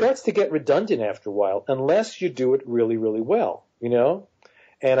 starts to get redundant after a while, unless you do it really, really well.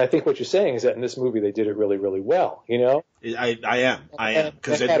 And I think what you're saying is that in this movie they did it really, really well. I am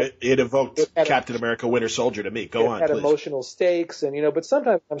because it evoked Captain America: Winter Soldier to me. Go on, it had please. Emotional stakes, and but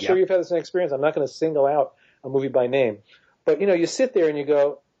sometimes I'm sure you've had the same experience. I'm not going to single out a movie by name, but you sit there and you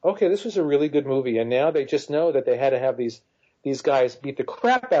go, okay, this was a really good movie, and now they just know that they had to have these guys beat the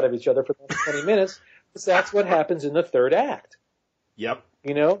crap out of each other for 20 minutes because that's what happens in the third act. Yep.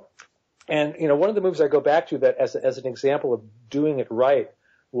 And, one of the movies I go back to that as an example of doing it right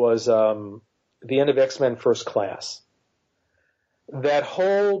was the end of X-Men First Class. That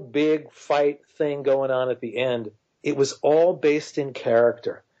whole big fight thing going on at the end, it was all based in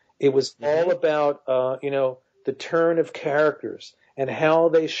character. It was all about, the turn of characters and how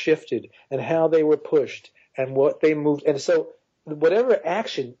they shifted and how they were pushed and what they moved. And so whatever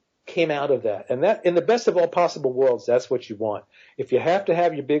action came out of that. And that, in the best of all possible worlds, that's what you want. If you have to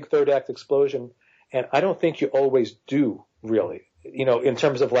have your big third act explosion, and I don't think you always do, really, in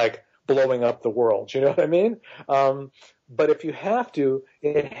terms of like blowing up the world, you know what I mean? But if you have to,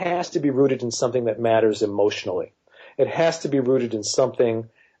 it has to be rooted in something that matters emotionally. It has to be rooted in something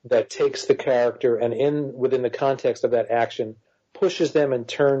that takes the character and within the context of that action, pushes them and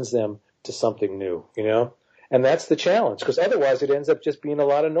turns them to something new, And that's the challenge, because otherwise it ends up just being a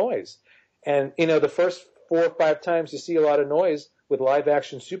lot of noise. And, the first 4 or 5 times you see a lot of noise with live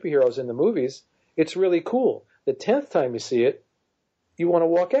action superheroes in the movies, it's really cool. The 10th time you see it, you want to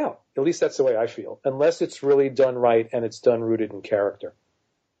walk out. At least that's the way I feel, unless it's really done right and it's done rooted in character.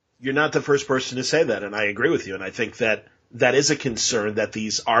 You're not the first person to say that, and I agree with you. And I think that is a concern, that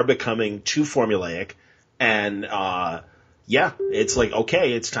these are becoming too formulaic. And, it's like,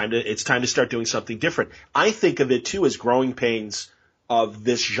 okay, it's time to start doing something different. I think of it too as growing pains of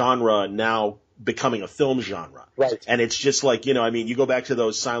this genre now becoming a film genre. Right. And it's just like, you go back to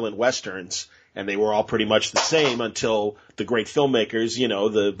those silent westerns and they were all pretty much the same until the great filmmakers,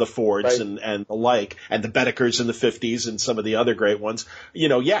 the Fords and the like, and the Bedekers in the 50s and some of the other great ones,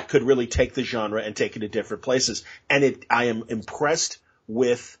 could really take the genre and take it to different places. And I am impressed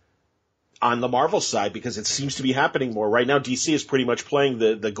with on the Marvel side, because it seems to be happening more. Right now, DC is pretty much playing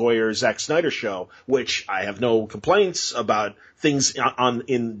the Goyer Zack Snyder show, which I have no complaints about things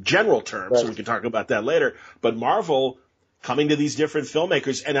in general terms, so we can talk about that later. But Marvel coming to these different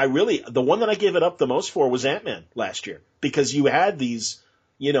filmmakers, and the one that I gave it up the most for was Ant-Man last year, because you had these,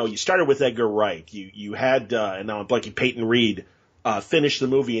 you started with Edgar Wright, you had, and now I'm blanking, Peyton Reed, finish the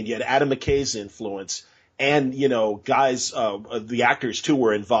movie, and you had Adam McKay's influence. And, guys, the actors, too,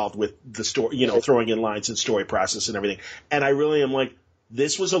 were involved with the story, throwing in lines and story process and everything. And I really am like,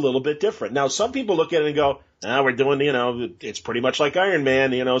 this was a little bit different. Now, some people look at it and go, we're doing, it's pretty much like Iron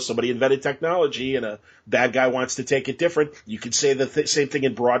Man, somebody invented technology and a bad guy wants to take it different. You could say the same thing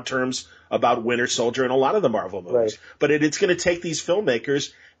in broad terms about Winter Soldier and a lot of the Marvel movies. Right. But it's going to take these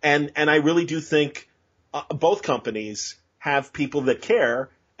filmmakers, and I really do think both companies have people that care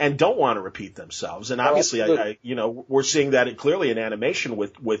and don't want to repeat themselves. And obviously, we're seeing that clearly in animation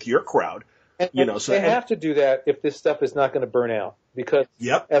with your crowd. And they have to do that if this stuff is not going to burn out. Because,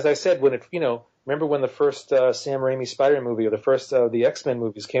 as I said, when remember when the first Sam Raimi Spider-Man movie or the first the X-Men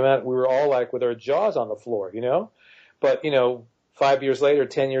movies came out, we were all like with our jaws on the floor, But, 5 years later,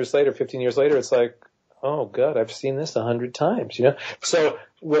 10 years later, 15 years later, it's like, oh, God, I've seen this 100 times, So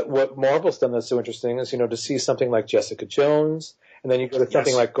what Marvel's done that's so interesting is, to see something like Jessica Jones, and then you go to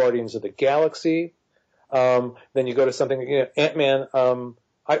something like Guardians of the Galaxy. Then you go to something, Ant-Man.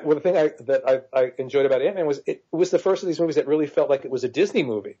 The thing that I enjoyed about Ant-Man was it was the first of these movies that really felt like it was a Disney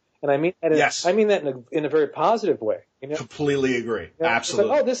movie. And I mean that in a very positive way. Completely agree. Absolutely.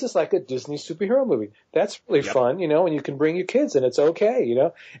 Like, this is like a Disney superhero movie. That's really fun, and you can bring your kids and it's okay,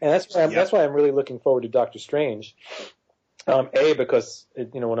 And that's why I'm really looking forward to Doctor Strange. Because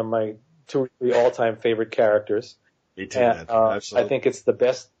one of my 2 or 3 all-time favorite characters. Me too, man. Absolutely. I think it's the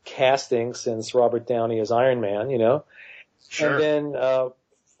best casting since Robert Downey as Iron Man, Sure. And then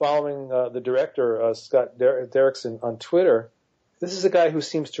following the director, Scott Derrickson, on Twitter, this is a guy who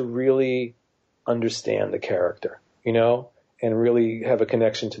seems to really understand the character, and really have a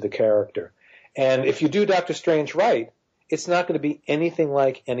connection to the character. And if you do Doctor Strange right, it's not going to be anything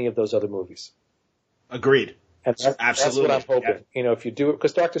like any of those other movies. Agreed. And that's what I'm hoping. Yeah. If you do it,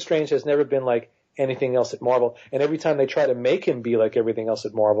 because Doctor Strange has never been like anything else at Marvel, and every time they try to make him be like everything else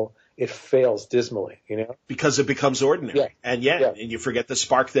at Marvel, it fails dismally, because it becomes ordinary. And and you forget the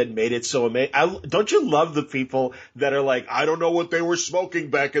spark that made it so amazing. Don't you love the people that are like, I don't know what they were smoking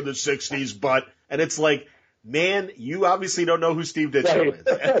back in the 60s, but, and it's like, man, you obviously don't know who Steve Ditko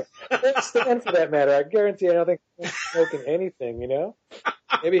is. And Stan, for that matter, I guarantee I don't think he's smoking anything,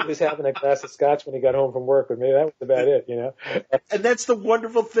 Maybe he was having a glass of scotch when he got home from work, but maybe that was about it, And that's the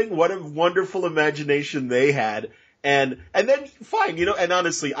wonderful thing. What a wonderful imagination they had. And then, fine, and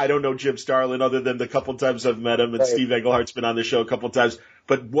honestly, I don't know Jim Starlin other than the couple times I've met him, and Steve Englehart's been on the show a couple times.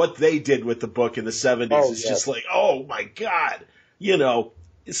 But what they did with the book in the 70s is just like, oh my God,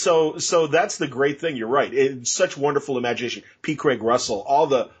 So that's the great thing. You're right. It's such wonderful imagination. P. Craig Russell, all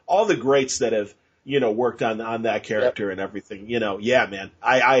the greats that have, worked on that character and everything, yeah, man,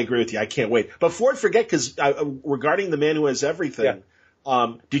 I agree with you. I can't wait. But before I forget, because regarding The Man Who Has Everything,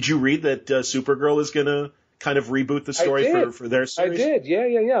 did you read that Supergirl is going to kind of reboot the story for their series? I did.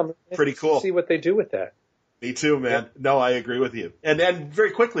 Yeah. I'm pretty cool. See what they do with that. Me too, man. Yeah. No, I agree with you. And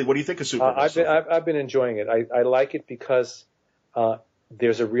very quickly, what do you think of Supergirl? I've been enjoying it. I like it because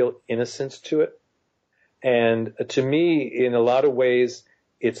there's a real innocence to it. And to me, in a lot of ways,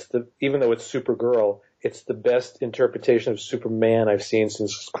 even though it's Supergirl, it's the best interpretation of Superman I've seen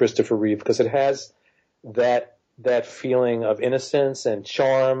since Christopher Reeve, because it has that feeling of innocence and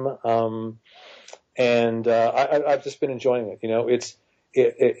charm. And I've just been enjoying it.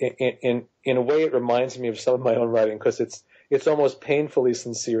 In a way, it reminds me of some of my own writing, because it's almost painfully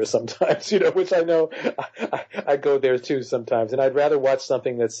sincere sometimes, which I know I go there too sometimes. And I'd rather watch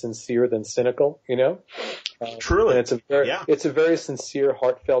something that's sincere than cynical, Truly. And it's a very sincere,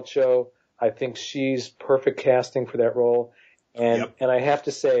 heartfelt show. I think she's perfect casting for that role. And I have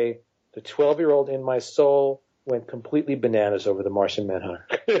to say, the 12-year-old in my soul went completely bananas over the Martian Manhunter.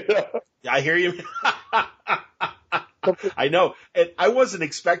 I hear you. I know. And I wasn't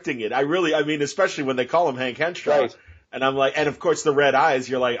expecting it. Especially when they call him Hank Henshaw. Right. And I'm like, and of course the red eyes,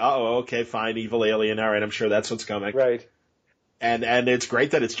 you're like, oh, okay, fine, evil alien, all right, I'm sure that's what's coming. Right. And it's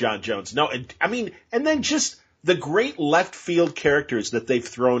great that it's John Jones. No, and then just the great left field characters that they've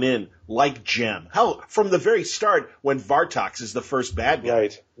thrown in, like Jem. Hell, from the very start, when Vartox is the first bad guy,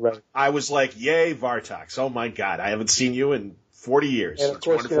 right. I was like, yay, Vartox. Oh, my God, I haven't seen you in 40 years. And, of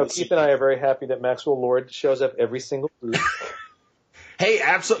course, Keith and I are very happy that Maxwell Lord shows up every single week. Hey,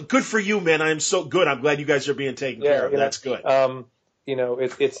 absolutely. Good for you, man. I'm so good. I'm glad you guys are being taken care of. That's good.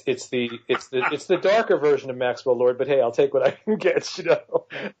 It's the darker version of Maxwell Lord, but hey, I'll take what I can get,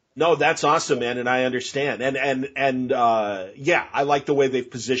 No, that's awesome, man, and I understand. And I like the way they've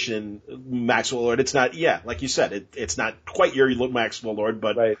positioned Maxwell Lord. It's not, like you said, it's not quite your Maxwell Lord,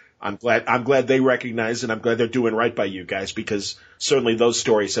 but right. I'm glad they recognize, and I'm glad they're doing right by you guys, because certainly those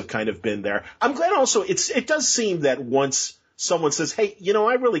stories have kind of been there. I'm glad also it does seem that once someone says, hey,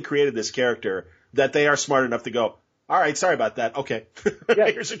 I really created this character, that they are smart enough to go, all right, sorry about that. Okay.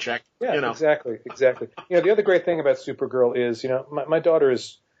 Here's a check. Yeah, exactly. The other great thing about Supergirl is, my daughter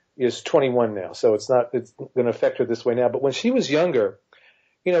is 21 now, so it's going to affect her this way now. But when she was younger,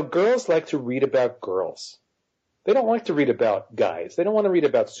 girls like to read about girls. They don't like to read about guys. They don't want to read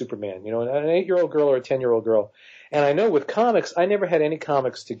about Superman, an 8-year-old girl or a 10-year-old girl. And I know with comics, I never had any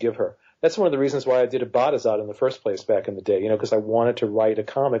comics to give her. That's one of the reasons why I did a Bwa-Ha-Ha in the first place back in the day, because I wanted to write a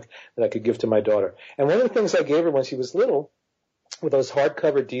comic that I could give to my daughter. And one of the things I gave her when she was little were those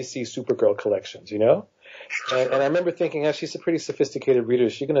hardcover DC Supergirl collections, And I remember thinking, she's a pretty sophisticated reader.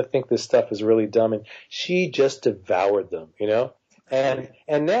 She's going to think this stuff is really dumb. And she just devoured them, And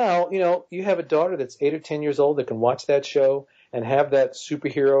now, you have a daughter that's 8 or 10 years old that can watch that show and have that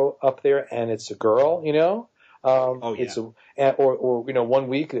superhero up there, and it's a girl, It's one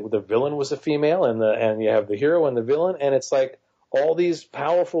week the villain was a female, and you have the hero and the villain, and it's like all these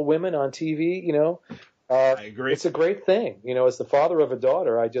powerful women on TV. I agree. It's a great thing. As the father of a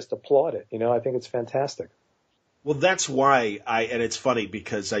daughter, I just applaud it. I think it's fantastic. Well, that's why and it's funny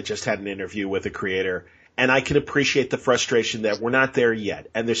because I just had an interview with a creator, and I can appreciate the frustration that we're not there yet,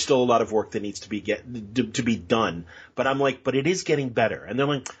 and there's still a lot of work that needs to be done. But I'm like, but it is getting better, and they're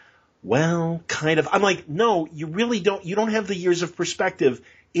like, well, kind of. I'm like, no, you really don't. You don't have the years of perspective.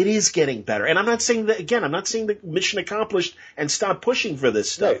 It is getting better. And I'm not saying that, again, I'm not saying that mission accomplished and stop pushing for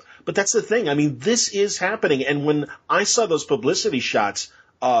this stuff. Right. But that's the thing. I mean, this is happening. And when I saw those publicity shots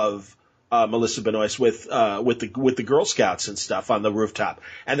of Melissa Benoist with the Girl Scouts and stuff on the rooftop,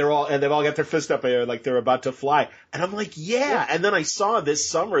 and they've all got their fist up there like they're about to fly. And I'm like, yeah. And then I saw this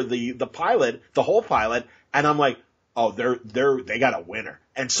summer the pilot, the whole pilot, and I'm like, oh, they got a winner.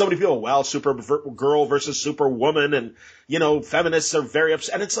 And so many people, well, Supergirl versus Superwoman, and, feminists are very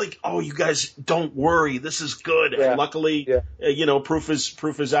upset. And it's like, oh, you guys don't worry. This is good. Yeah. And luckily, proof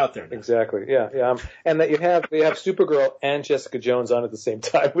is out there now. Exactly. Yeah. And that you have Supergirl and Jessica Jones on at the same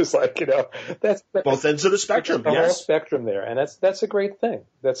time was like, that's both ends of the spectrum. The whole spectrum there. And that's a great thing.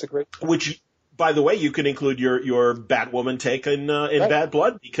 That's a great thing. Which, by the way, you can include your Batwoman take in right. Bad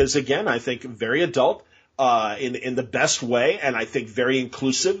Blood, because again, I think very adult. In the best way, and I think very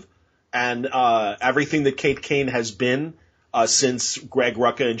inclusive, and everything that Kate Kane has been since Greg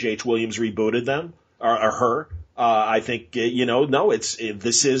Rucka and J.H. Williams rebooted them or her. I think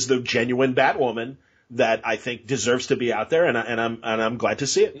this is the genuine Batwoman that I think deserves to be out there, and I'm glad to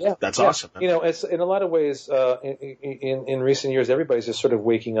see it. Yeah, that's awesome. It's in a lot of ways in recent years, everybody's just sort of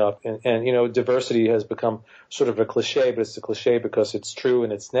waking up, and diversity has become sort of a cliche, but it's a cliche because it's true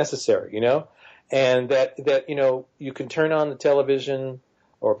and it's necessary. And that you can turn on the television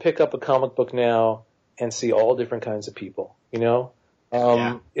or pick up a comic book now and see all different kinds of people.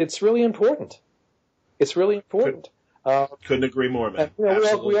 It's really important. It's really important. Couldn't agree more, man.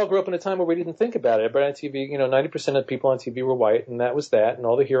 We all grew up in a time where we didn't think about it. But on TV, 90% of people on TV were white, and that was that, and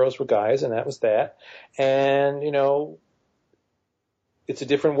all the heroes were guys, and that was that. And it's a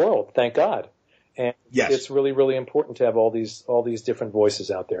different world, thank God. And yes. It's really, really important to have all these different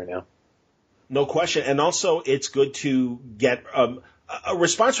voices out there now. No question. And also, it's good to get a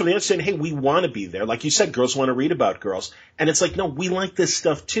response from the audience saying, hey, we want to be there. Like you said, girls want to read about girls. And it's like, no, we like this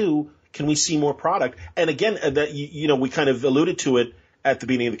stuff too. Can we see more product? And again, we kind of alluded to it at the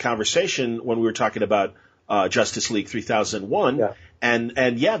beginning of the conversation when we were talking about Justice League 3001. Yeah. And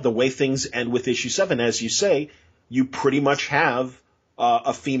the way things end with issue 7, as you say, you pretty much have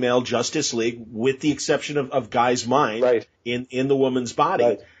a female Justice League with the exception of Guy's mind right. in the woman's body.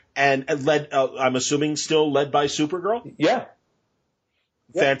 Right. And led, I'm assuming, still led by Supergirl? Yeah.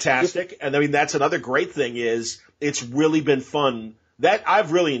 Fantastic. And I mean, that's another great thing is it's really been fun. That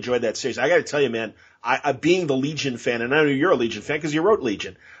I've really enjoyed that series. I got to tell you, man, I being the Legion fan, and I know you're a Legion fan because you wrote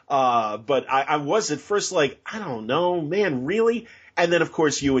Legion. But I was at first like, I don't know, man, really? And then, of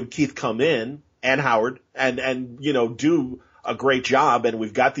course, you and Keith come in, and Howard, and do a great job, and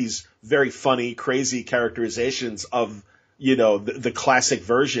we've got these very funny, crazy characterizations of, the classic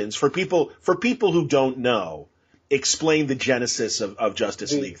versions. For people who don't know, explain the genesis of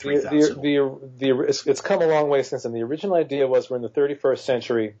Justice League 3000. It's come a long way since then. The original idea was we're in the 31st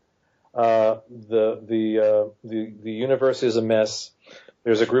century. The universe is a mess.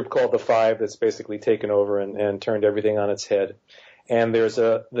 There's a group called the Five that's basically taken over and turned everything on its head. And there's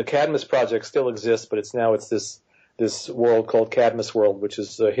the Cadmus Project still exists, but it's this world called Cadmus World, which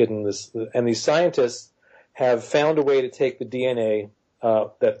is hidden. And these scientists have found a way to take the DNA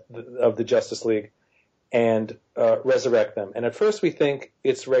of the Justice League and resurrect them. And at first we think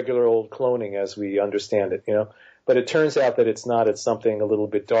it's regular old cloning as we understand it, But it turns out that it's not. It's something a little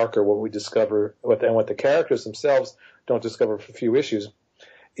bit darker. What we discover, what the characters themselves don't discover for a few issues,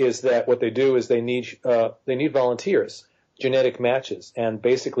 is that what they do is they need volunteers, genetic matches. And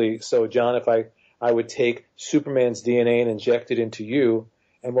basically, so John, if I would take Superman's DNA and inject it into you,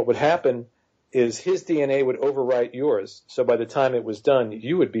 and what would happen is his DNA would overwrite yours. So by the time it was done,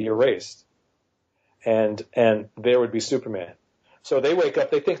 you would be erased, and there would be Superman. So they wake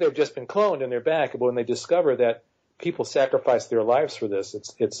up, they think they've just been cloned, and they're back. But when they discover that people sacrifice their lives for this,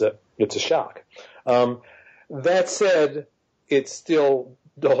 it's a shock. That said, it's still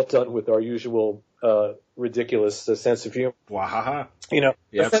all done with our usual ridiculous sense of humor. Bwa-Ha-Ha.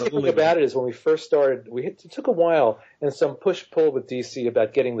 The funny thing about it is when we first started, it took a while and some push-pull with DC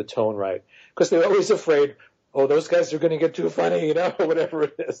about getting the tone right. Because they're always afraid, oh, those guys are going to get too funny, whatever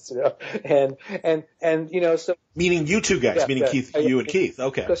it is, And so. Meaning you two guys, meaning Keith, you and Keith,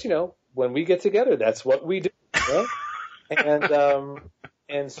 okay. Because, when we get together, that's what we do,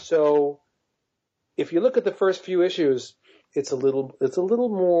 And so if you look at the first few issues, it's a little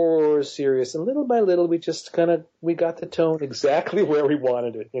more serious, and little by little we got the tone exactly where we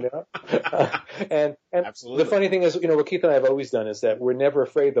wanted it, and Absolutely. The funny thing is, what Keith and I have always done is that we're never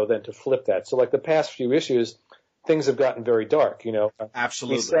afraid though then to flip that. So like the past few issues, things have gotten very dark,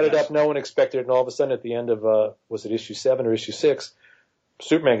 Absolutely. We set it up, no one expected it, and all of a sudden at the end of was it issue 7 or issue 6?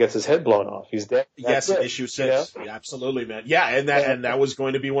 Superman gets his head blown off. He's dead. Yes, issue 6. Yeah, absolutely, man. Yeah, and that was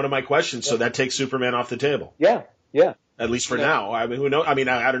going to be one of my questions. So that takes Superman off the table. Yeah. At least for now. I mean, who knows? I mean,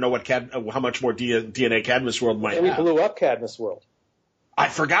 I don't know how much more DNA Cadmus World might have. We blew up Cadmus World. I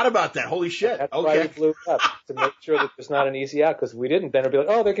forgot about that. Holy shit. That's why we blew it up, to make sure that there's not an easy out, because if we didn't, then it'd be like,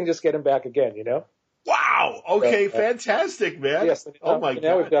 oh, they can just get him back again, Wow. Okay, fantastic, man. Yes. Oh, my God.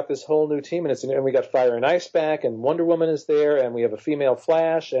 Now we've got this whole new team, and we got Fire and Ice back, and Wonder Woman is there, and we have a female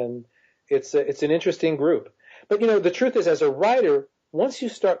Flash, and it's an interesting group. But, the truth is, as a writer, once you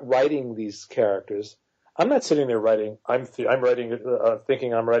start writing these characters, I'm not sitting there writing,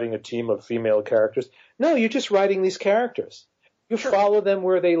 thinking I'm writing a team of female characters. No, you're just writing these characters. You follow them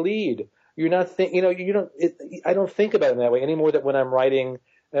where they lead. You're not I don't think about them that way anymore. That when I'm writing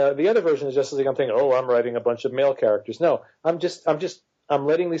the other version is Justice League, I'm thinking, I'm writing a bunch of male characters. No, I'm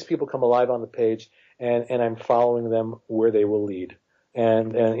letting these people come alive on the page, and I'm following them where they will lead,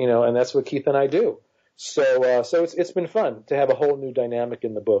 and that's what Keith and I do. So it's been fun to have a whole new dynamic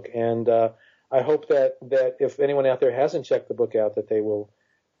in the book, and I hope that if anyone out there hasn't checked the book out, that they will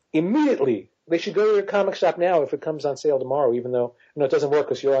immediately. They should go to your comic shop now if it comes on sale tomorrow, even though it doesn't work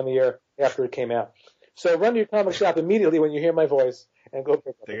because you're on the air after it came out. So run to your comic shop immediately when you hear my voice and go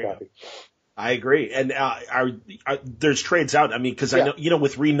pick up a copy. I agree. And there's trades out. I mean, because I know,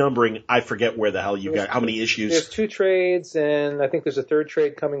 with renumbering, I forget where the hell you got, how many issues. There's 2 trades, and I think there's a 3rd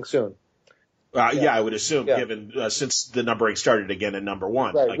trade coming soon. Yeah, I would assume, given since the numbering started again in number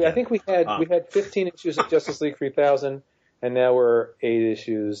 1. Right. Again. I think we had 15 issues of Justice League 3000, and now we're 8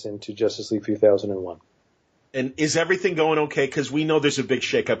 issues into Justice League 3001. And is everything going okay? Because we know there's a big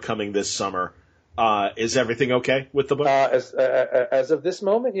shakeup coming this summer. Is everything okay with the book? As of this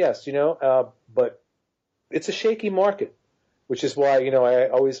moment, yes. But it's a shaky market, which is why I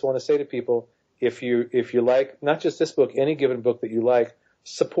always want to say to people, if you like not just this book, any given book that you like,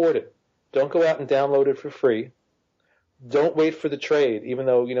 support it. Don't go out and download it for free. Don't wait for the trade, even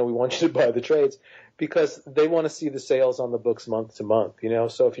though, we want you to buy the trades, because they want to see the sales on the books month to month,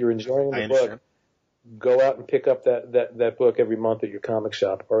 So if you're enjoying the book, go out and pick up that book every month at your comic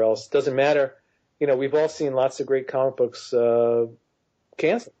shop, or else it doesn't matter. We've all seen lots of great comic books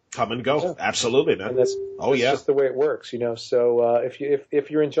canceled. Come and go. Yeah. Absolutely, man. And that's just the way it works, So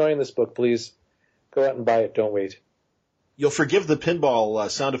if you're enjoying this book, please go out and buy it. Don't wait. You'll forgive the pinball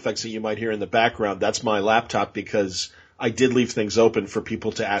sound effects that you might hear in the background. That's my laptop because I did leave things open for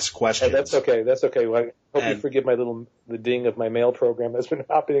people to ask questions. Hey, that's okay. Well, I hope you forgive the ding of my mail program that's been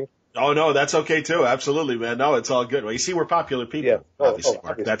happening. Oh no, that's okay too. Absolutely, man. No, it's all good. Well, you see, we're popular people. Yeah. Obviously,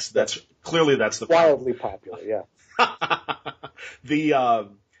 Mark. That's clearly that's the problem. Wildly popular. Yeah.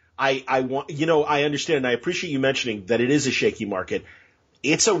 I want, I understand and I appreciate you mentioning that it is a shaky market.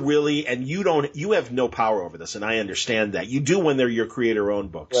 It's a really, and you have no power over this, and I understand that. You do when they're your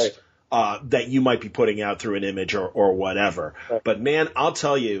creator-owned books. Right. That you might be putting out through an Image or whatever. Right. But man, I'll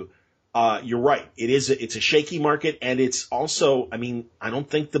tell you, you're right. It's a shaky market, and it's also, I don't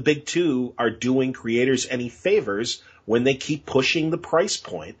think the big two are doing creators any favors when they keep pushing the price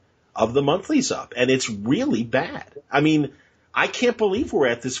point of the monthlies up, and it's really bad. I can't believe we're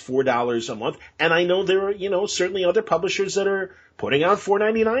at this $4 a month, and I know there are, certainly other publishers that are putting out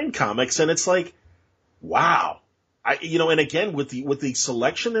 $4.99 comics, and it's like, wow. And again, with the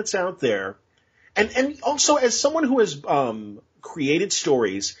selection that's out there, and also as someone who has created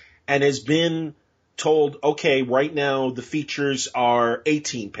stories and has been told, okay, right now the features are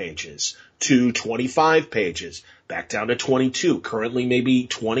 18 pages to 25 pages, back down to 22. Currently, maybe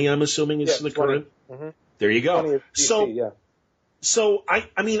 20. I'm assuming is the 20. current. Mm-hmm. There you go. DC, So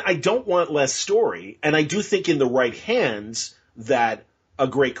I don't want less story, and I do think in the right hands that a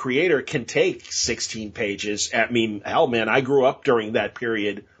great creator can take 16 pages. Hell, man, I grew up during that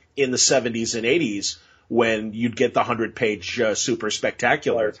period in the 70s and 80s when you'd get the 100-page super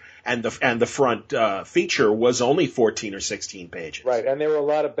spectacular, right. and the front feature was only 14 or 16 pages. Right, and there were a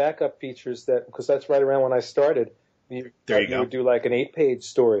lot of backup features because that's right around when I started. You would do like an 8-page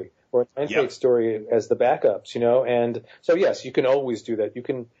story or a 9-page story as the backups, and so yes, you can always do that. You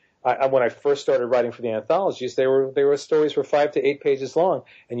can. When I first started writing for the anthologies, they were stories were 5 to 8 pages long,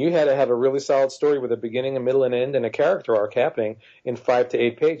 and you had to have a really solid story with a beginning, a middle, and end, and a character arc happening in 5 to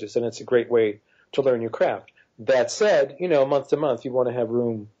 8 pages, and it's a great way to learn your craft. That said, month to month, you want to have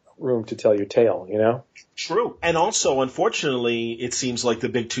room to tell your tale, True. And also, unfortunately, it seems like the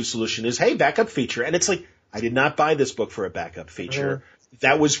big two solution is, hey, backup feature. And it's like, I did not buy this book for a backup feature. Mm-hmm.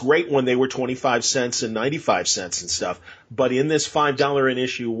 That was great when they were 25 cents and 95 cents and stuff. But in this $5 an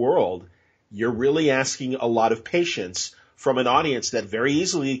issue world, you're really asking a lot of patience from an audience that very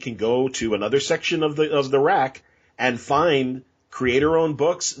easily can go to another section of the rack and find creator-owned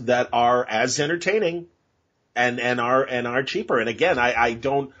books that are as entertaining and are cheaper. And again, I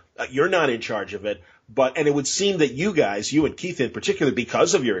don't, you're not in charge of it, and it would seem that you guys, you and Keith in particular,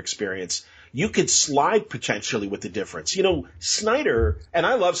 because of your experience, you could slide potentially with the difference. Snyder, and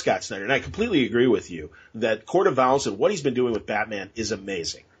I love Scott Snyder, and I completely agree with you that Court of Owls and what he's been doing with Batman is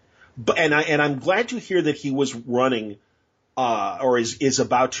amazing. And I'm glad to hear that he was running, or is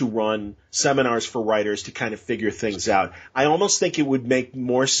about to run seminars for writers to kind of figure things out. I almost think it would make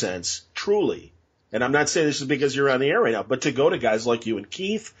more sense, truly, and I'm not saying this is because you're on the air right now, but to go to guys like you and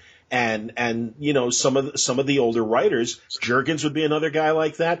Keith and some of the older writers. Juergens would be another guy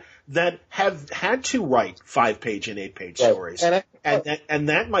like that have had to write 5-page and 8-page stories, and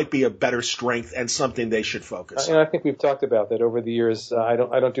that might be a better strength and something they should focus on. And I think we've talked about that over the years. I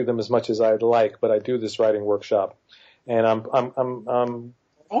don't do them as much as I'd like, but I do this writing workshop, and I'm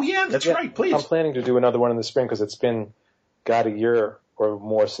oh yeah, that's right. Please, I'm planning to do another one in the spring because it's been a year or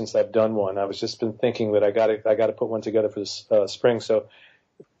more since I've done one. I was just been thinking that I got to put one together for this spring. So.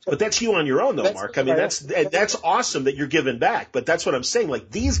 But that's you on your own, though, Marc. That's awesome that you're giving back. But that's what I'm saying.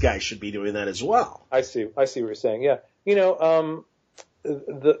 Like, these guys should be doing that as well. I see what you're saying. Yeah. Here's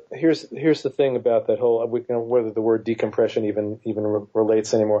the thing about that whole whether the word decompression even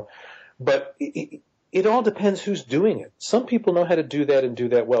relates anymore. But it all depends who's doing it. Some people know how to do that and do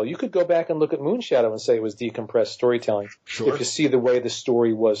that well. You could go back and look at Moonshadow and say it was decompressed storytelling. Sure. If you see the way the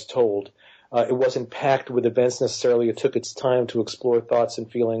story was told. It wasn't packed with events necessarily. It took its time to explore thoughts and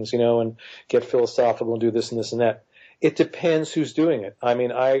feelings, and get philosophical and do this and this and that. It depends who's doing it. I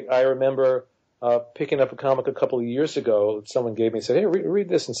remember picking up a comic a couple of years ago. Someone gave me and said, hey, read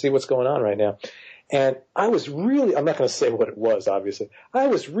this and see what's going on right now. And I was really, I'm not going to say what it was, obviously. I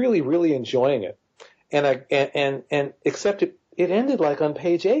was really, really enjoying it. And except it ended like on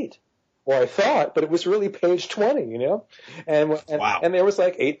page 8. Or I thought, but it was really page 20, and wow. And there was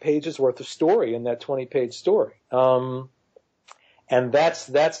like 8 pages worth of story in that 20-page story. And that's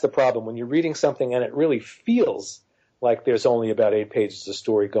the problem when you're reading something and it really feels like there's only about 8 pages of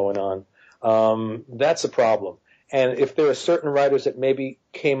story going on. That's a problem. And if there are certain writers that maybe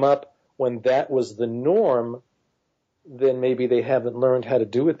came up when that was the norm, then maybe they haven't learned how to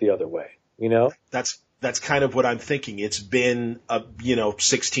do it the other way, That's kind of what I'm thinking. It's been,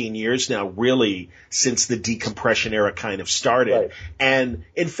 16 years now, really, since the decompression era kind of started. Right. And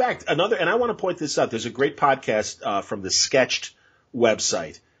in fact, and I want to point this out. There's a great podcast from the Sketched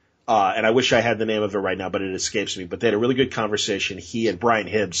website, and I wish I had the name of it right now, but it escapes me. But they had a really good conversation. He and Brian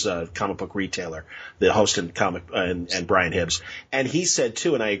Hibbs, comic book retailer, the host and Brian Hibbs, and he said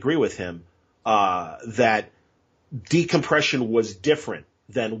too, and I agree with him, that decompression was different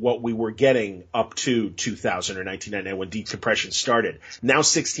than what we were getting up to 2000 or 1999 when decompression started. Now,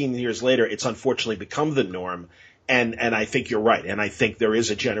 16 years later, it's unfortunately become the norm. And I think you're right. And I think there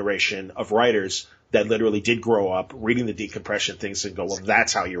is a generation of writers that literally did grow up reading the decompression things and go, well,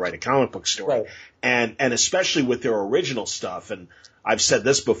 that's how you write a comic book story. Right. And especially with their original stuff. And I've said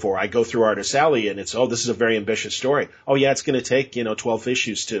this before. I go through Artist Alley and it's, oh, this is a very ambitious story. Oh, yeah, it's going to take, 12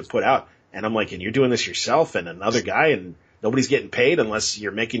 issues to put out. And I'm like, and you're doing this yourself and another guy and nobody's getting paid unless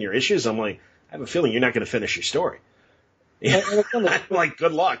you're making your issues. I'm like, I have a feeling you're not going to finish your story. I'm like,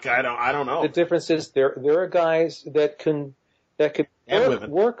 good luck. I don't know. The difference is there are guys that can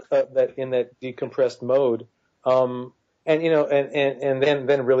work that in that decompressed mode, and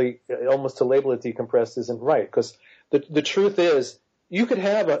then really almost to label it decompressed isn't right, because the truth is you could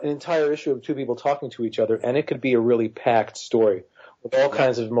have an entire issue of two people talking to each other and it could be a really packed story with all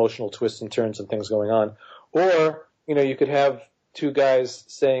kinds of emotional twists and turns and things going on, or you could have two guys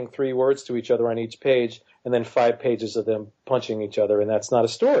saying 3 words to each other on each page and then 5 pages of them punching each other, and that's not a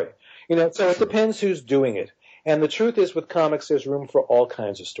story. So it depends who's doing it. And the truth is, with comics, there's room for all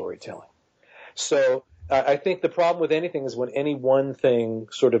kinds of storytelling. So I think the problem with anything is when any one thing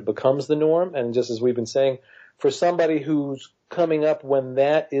sort of becomes the norm, and just as we've been saying, for somebody who's coming up when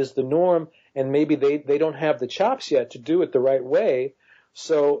that is the norm, and maybe they don't have the chops yet to do it the right way,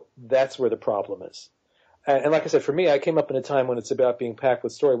 so that's where the problem is. And like I said, for me, I came up in a time when it's about being packed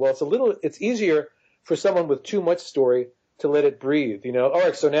with story. Well, it's easier for someone with too much story to let it breathe, All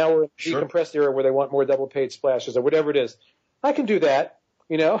right, so now we're in the decompressed era where they want more double-page splashes or whatever it is. I can do that,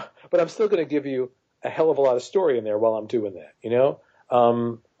 but I'm still going to give you a hell of a lot of story in there while I'm doing that,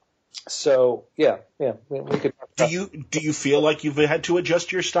 So yeah, we could. Do you feel like you've had to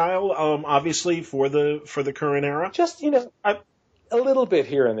adjust your style, obviously for the current era? Just a little bit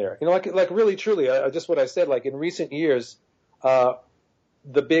here and there, like really truly, just what I said. Like in recent years,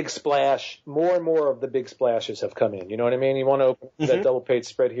 the big splash, more and more of the big splashes have come in. You know what I mean? You want to open that double page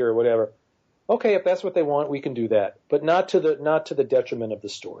spread here or whatever. Okay, if that's what they want, we can do that, but not to the detriment of the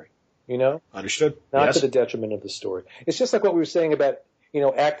story. Understood. Not to the detriment of the story. It's just like what we were saying about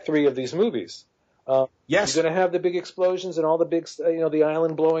Act 3 of these movies. Yes, you're going to have the big explosions and all the big, the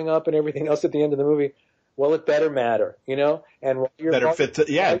island blowing up and everything else at the end of the movie. Well, it better matter, and better fit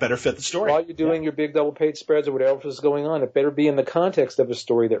the story. While you're doing your big double page spreads or whatever is going on, it better be in the context of a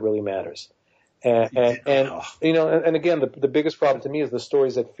story that really matters. And again, the biggest problem to me is the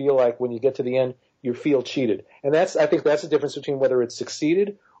stories that feel like when you get to the end, you feel cheated. And I think that's the difference between whether it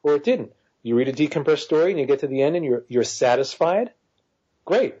succeeded or it didn't. You read a decompressed story and you get to the end and you're satisfied.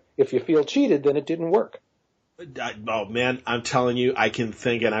 Great. If you feel cheated, then it didn't work. Oh, man, I'm telling you, I can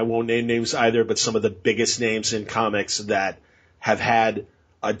think, and I won't name names either, but some of the biggest names in comics that have had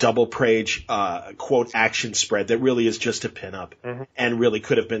a double page, quote, action spread that really is just a pinup and really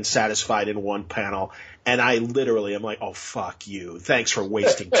could have been satisfied in one panel. And I literally am like, oh, fuck you. Thanks for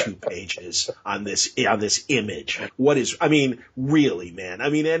wasting 2 pages on this image. Really, man.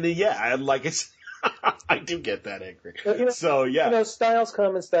 I do get that angry. So, yeah. Styles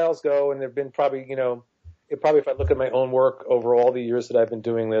come and styles go, and there have been probably, if I look at my own work over all the years that I've been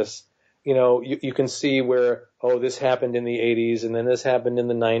doing this, you can see where, this happened in the 80s and then this happened in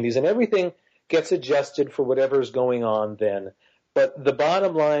the 90s, and everything gets adjusted for whatever's going on then. But the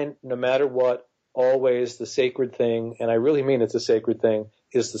bottom line, no matter what, always the sacred thing, and I really mean it's a sacred thing,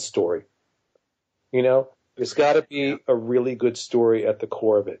 is the story. There's got to be a really good story at the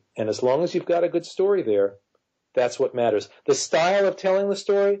core of it. And as long as you've got a good story there, that's what matters. The style of telling the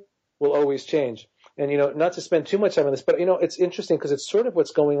story will always change. And, not to spend too much time on this, but, it's interesting because it's sort of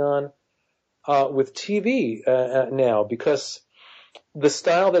what's going on with TV now, because the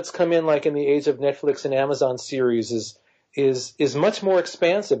style that's come in, like in the age of Netflix and Amazon series, is much more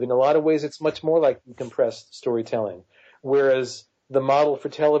expansive. In a lot of ways, it's much more like compressed storytelling, whereas the model for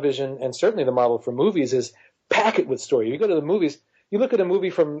television and certainly the model for movies is pack it with story. You go to the movies, you look at a movie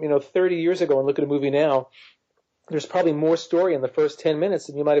from 30 years ago and look at a movie now, there's probably more story in the first 10 minutes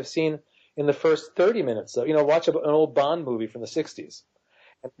than you might have seen in the first 30 minutes. So, watch an old Bond movie from the 60s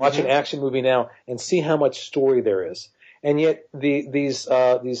and watch an action movie now and see how much story there is. And yet these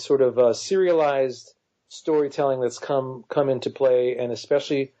sort of serialized storytelling that's come into play, and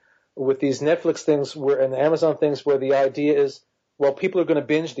especially with these Netflix things and Amazon things where the idea is, well, people are going to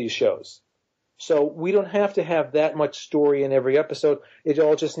binge these shows. So we don't have to have that much story in every episode. It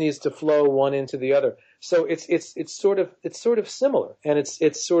all just needs to flow one into the other. So it's sort of similar, and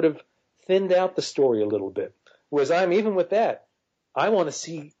it's sort of thinned out the story a little bit. Whereas even with that, I want to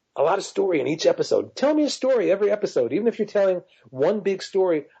see a lot of story in each episode. Tell me a story every episode. Even if you're telling one big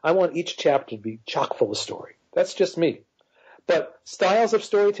story, I want each chapter to be chock full of story. That's just me. But styles of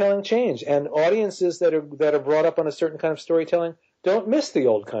storytelling change, and audiences that are brought up on a certain kind of storytelling don't miss the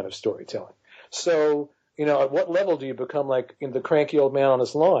old kind of storytelling. So, at what level do you become like the cranky old man on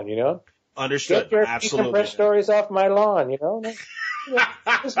his lawn, Understood. Get your Absolutely. fresh stories off my lawn, It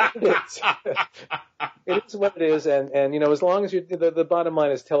is what it is. It is what it is, and as long as the bottom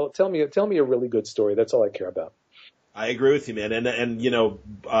line is tell me a really good story. That's all I care about. I agree with you, man. And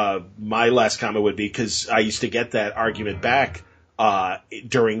my last comment would be, because I used to get that argument back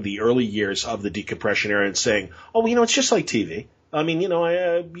during the early years of the decompression era, and saying, "Oh, it's just like TV." I mean,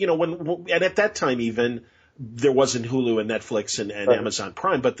 and at that time even there wasn't Hulu and Netflix and Right. Amazon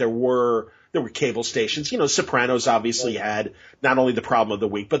Prime, but there were cable stations. Sopranos obviously had not only the problem of the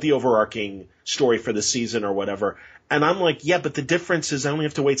week, but the overarching story for the season or whatever. And I'm like, yeah, but the difference is I only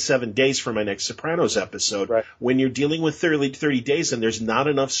have to wait 7 days for my next Sopranos episode. Right. When you're dealing with 30 days and there's not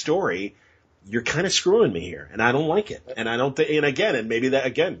enough story, you're kind of screwing me here, and I don't like it. And I don't think, and maybe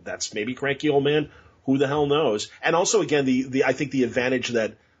that's maybe cranky old man. Who the hell knows? And also, again, I think the advantage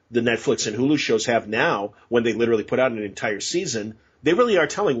that the Netflix and Hulu shows have now, when they literally put out an entire season, they really are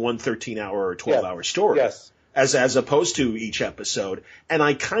telling one 13-hour or 12-hour story. Yes. As opposed to each episode. And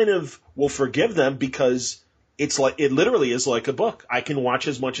I kind of will forgive them, because it literally is like a book. I can watch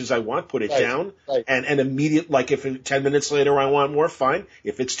as much as I want, put it down, and immediate, like if 10 minutes later I want more, fine.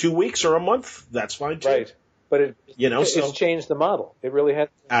 If it's 2 weeks or a month, that's fine too. Right. But it's changed the model. It really has.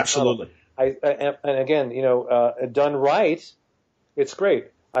 Absolutely. And again, done right, it's great.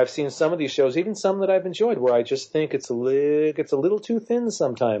 I've seen some of these shows, even some that I've enjoyed, where I just think it's a little too thin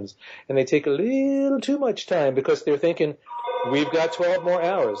sometimes, and they take a little too much time because they're thinking, we've got 12 more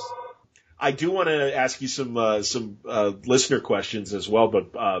hours. I do want to ask you some listener questions as well,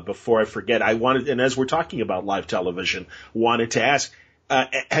 but before I forget, and as we're talking about live television, wanted to ask,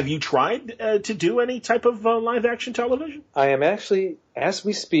 have you tried to do any type of live action television? I am actually, as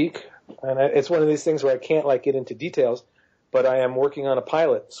we speak, and it's one of these things where I can't get into details, but I am working on a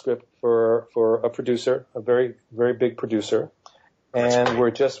pilot script for a producer, a very, very big producer, and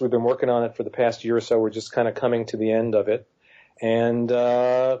we've been working on it for the past year or so. We're just kind of coming to the end of it. And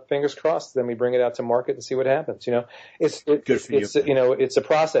fingers crossed, then we bring it out to market and see what happens. It's good for you. It's a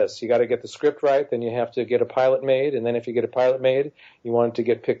process. You got to get the script right, then you have to get a pilot made, and then if you get a pilot made, you want it to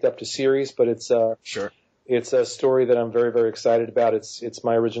get picked up to series. But it's sure. It's a story that I'm very, very excited about. It's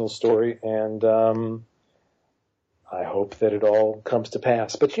my original story, and I hope that it all comes to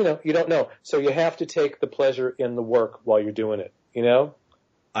pass. But you don't know, so you have to take the pleasure in the work while you're doing it.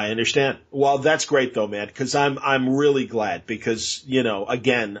 I understand. Well, that's great though, man, because I'm really glad, because,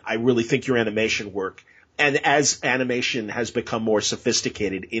 again, I really think your animation work, and as animation has become more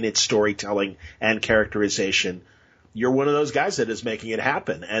sophisticated in its storytelling and characterization, you're one of those guys that is making it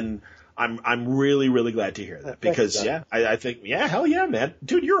happen. And I'm really, really glad to hear that, because I think, hell yeah, man,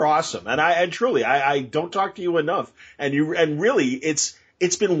 dude, you're awesome. And truly, I don't talk to you enough. And really, it's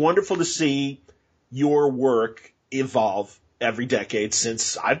been wonderful to see your work evolve every decade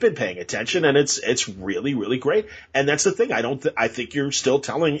since I've been paying attention, and it's really, really great. And that's the thing. I think you're still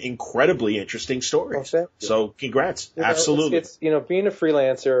telling incredibly interesting stories. Okay. So congrats. Absolutely. It's being a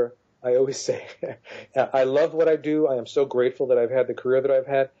freelancer, I always say, I love what I do. I am so grateful that I've had the career that I've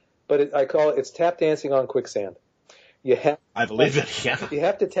had, but I call it's tap dancing on quicksand. I believe it. Yeah. You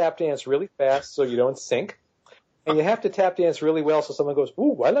have to tap dance really fast so you don't sink. And you have to tap dance really well so someone goes,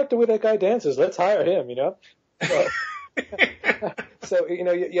 "Ooh, I like the way that guy dances. Let's hire him," So,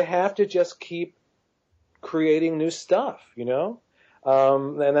 you have to just keep creating new stuff, and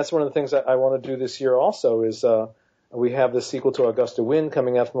that's one of the things that I want to do this year also is we have the sequel to Augusta Wind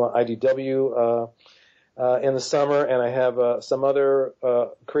coming out from IDW in the summer, and I have some other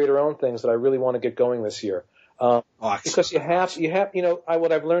creator-owned things that I really want to get going this year. Because you have,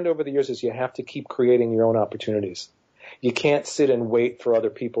 what I've learned over the years is you have to keep creating your own opportunities. You can't sit and wait for other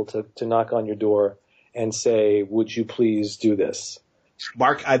people to knock on your door and say, "Would you please do this?"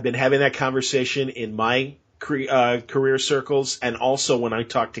 Marc, I've been having that conversation in my career circles, and also when I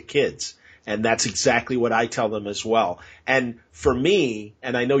talk to kids, and that's exactly what I tell them as well. And for me,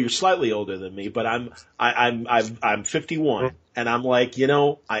 and I know you're slightly older than me, but I'm 51, and I'm like,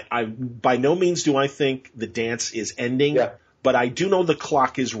 I by no means do I think the dance is ending, but I do know the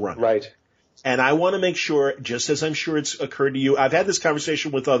clock is running. Right. And I want to make sure, just as I'm sure it's occurred to you, I've had this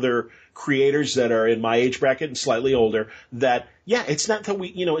conversation with other creators that are in my age bracket and slightly older, that, it's not that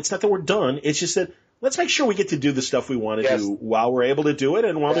it's not that we're done. It's just that let's make sure we get to do the stuff we want to do while we're able to do it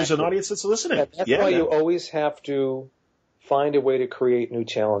and while there's an audience that's listening. And that's why you always have to find a way to create new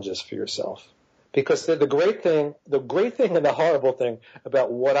challenges for yourself. Because the great thing and the horrible thing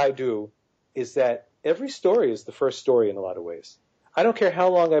about what I do is that every story is the first story in a lot of ways. I don't care how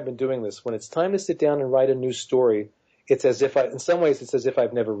long I've been doing this. When it's time to sit down and write a new story, it's as if in some ways, it's as if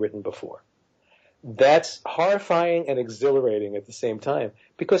I've never written before. That's horrifying and exhilarating at the same time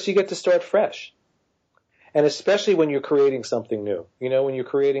because you get to start fresh. And especially when you're creating something new, when you're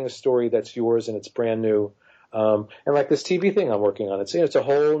creating a story that's yours and it's brand new. And like this TV thing I'm working on, it's a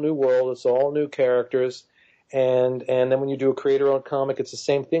whole new world. It's all new characters. And then when you do a creator-owned comic, it's the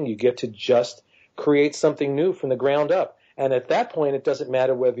same thing. You get to just create something new from the ground up. And at that point, it doesn't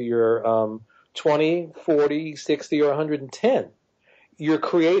matter whether you're 20, 40, 60, or 110. You're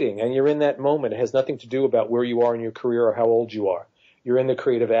creating, and you're in that moment. It has nothing to do about where you are in your career or how old you are. You're in the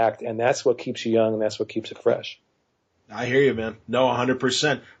creative act, and that's what keeps you young, and that's what keeps it fresh. I hear you, man. No,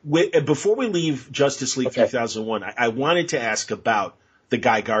 100%. Before we leave Justice League 3001, I wanted to ask about the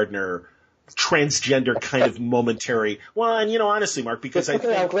Guy Gardner transgender kind of momentary. Well, and honestly, Mark, because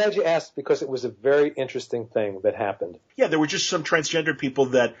I'm glad you asked because it was a very interesting thing that happened. Yeah, there were just some transgender people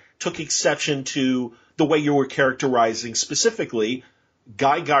that took exception to the way you were characterizing specifically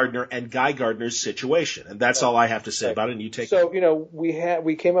Guy Gardner and Guy Gardner's situation, and that's all I have to say about it. And you take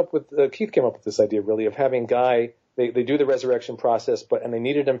we came up with Keith came up with this idea really of having Guy. They do the resurrection process, and they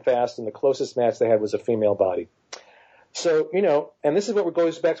needed him fast, and the closest match they had was a female body. So, and this is what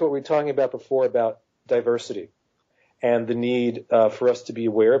goes back to what we were talking about before about diversity and the need for us to be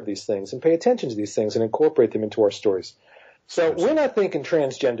aware of these things and pay attention to these things and incorporate them into our stories. So we're not thinking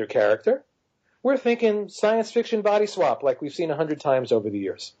transgender character. We're thinking science fiction body swap like we've seen 100 times over the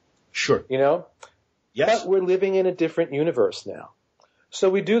years. Sure. Yes. But we're living in a different universe now. So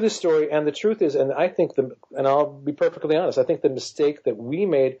we do this story, and the truth is, and I think and I'll be perfectly honest, I think the mistake that we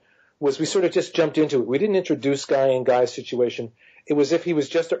made was we sort of just jumped into it. We didn't introduce Guy in Guy's situation. It was if he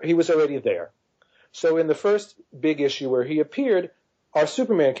was already there. So in the first big issue where he appeared, our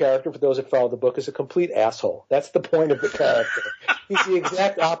Superman character, for those that follow the book, is a complete asshole. That's the point of the character. He's the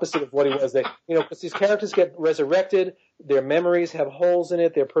exact opposite of what he was. Because these characters get resurrected, their memories have holes in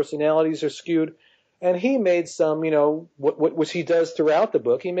it, their personalities are skewed, and he made some, which he does throughout the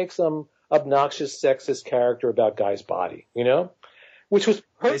book. He makes some obnoxious, sexist character about Guy's body, which was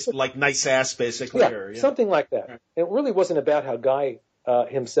perfect. Like nice ass, basically. Yeah, something like that. It really wasn't about how Guy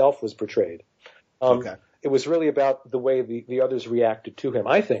himself was portrayed. It was really about the way the others reacted to him.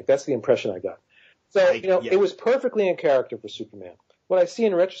 I think that's the impression I got. So, it was perfectly in character for Superman. What I see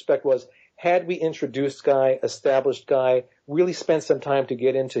in retrospect was, had we introduced Guy, established Guy, really spent some time to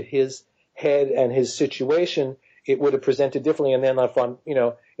get into his head and his situation, it would have presented differently. And then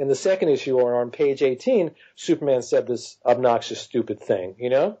in the second issue or on page 18, Superman said this obnoxious, stupid thing,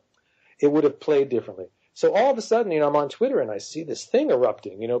 it would have played differently. So all of a sudden, I'm on Twitter and I see this thing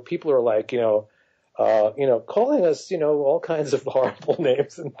erupting. People are like, calling us, all kinds of horrible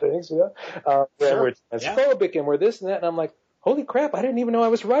names and things, Sure. We're transphobic and we're this and that. And I'm like, holy crap, I didn't even know I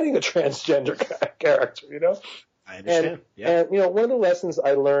was writing a transgender character, I understand. And one of the lessons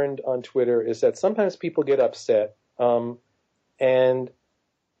I learned on Twitter is that sometimes people get upset, and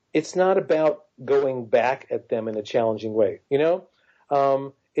it's not about going back at them in a challenging way.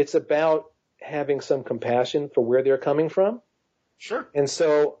 It's about having some compassion for where they're coming from. Sure. And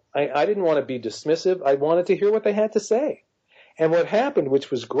so I didn't want to be dismissive. I wanted to hear what they had to say. And what happened, which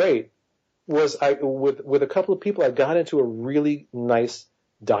was great, was with a couple of people, I got into a really nice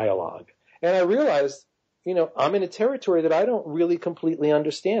dialogue. And I realized, I'm in a territory that I don't really completely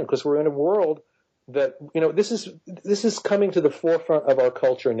understand because we're in a world that, this is coming to the forefront of our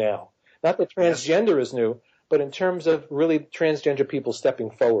culture now. Not that transgender is new, but in terms of really transgender people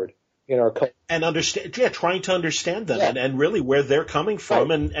stepping forward in our culture. And trying to understand them and really where they're coming from.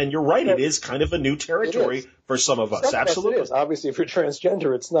 Right. And you're right, it is kind of a new territory for some of us. Absolutely. It is. Obviously, if you're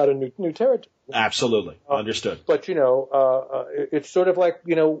transgender, it's not a new territory. Absolutely. Understood. But, it's sort of like,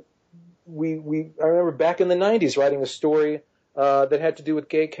 I remember back in the 90s writing a story that had to do with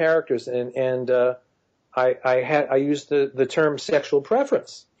gay characters, and I used the term sexual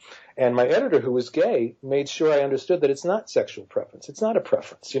preference. And my editor, who was gay, made sure I understood that it's not sexual preference. It's not a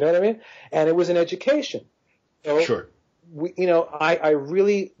preference. You know what I mean? And it was an education. Sure. I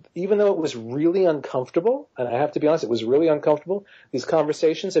really, even though it was really uncomfortable, and I have to be honest, it was really uncomfortable, these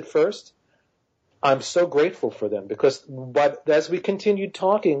conversations at first, I'm so grateful for them because as we continued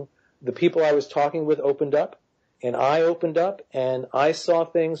talking, the people I was talking with opened up, and I opened up, and I saw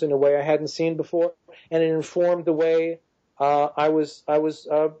things in a way I hadn't seen before, and it informed the way I was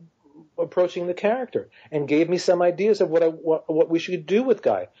approaching the character, and gave me some ideas of what we should do with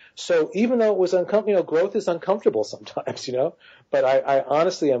Guy. So even though it was uncomfortable, growth is uncomfortable sometimes, But I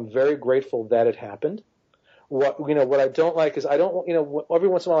honestly am very grateful that it happened. What I don't like is every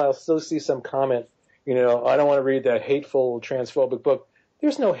once in a while I'll still see some comment, I don't want to read that hateful, transphobic book.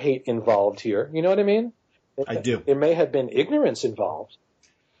 There's no hate involved here. You know what I mean? I do. There may have been ignorance involved,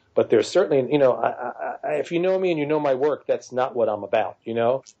 but there's certainly, if you know me and you know my work, that's not what I'm about,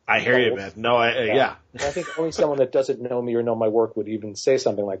 I hear you, man. No, yeah. I think only someone that doesn't know me or know my work would even say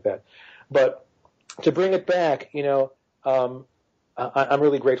something like that. But to bring it back, I'm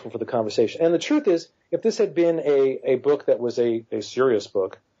really grateful for the conversation. And the truth is, if this had been a book that was a serious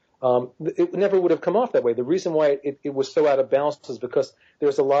book, it never would have come off that way. The reason why it was so out of balance is because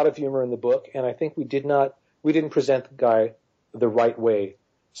there's a lot of humor in the book, and I think we didn't present the guy the right way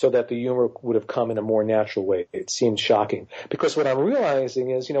so that the humor would have come in a more natural way. It seemed shocking. Because what I'm realizing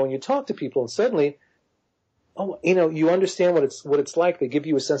is, when you talk to people and suddenly, you understand what it's like. They give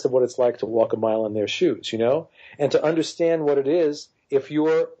you a sense of what it's like to walk a mile in their shoes, and to understand what it is if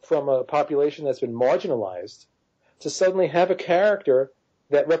you're from a population that's been marginalized, to suddenly have a character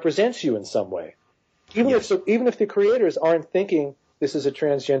that represents you in some way. Even if the creators aren't thinking this is a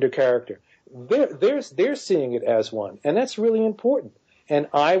transgender character, they're seeing it as one, and that's really important. And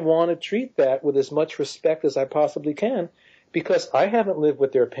I want to treat that with as much respect as I possibly can, because I haven't lived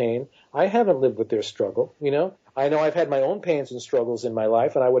with their pain. I haven't lived with their struggle. I know I've had my own pains and struggles in my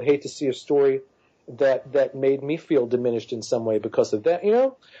life, and I would hate to see a story that made me feel diminished in some way because of that.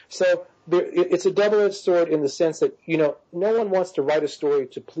 So it's a double-edged sword in the sense that no one wants to write a story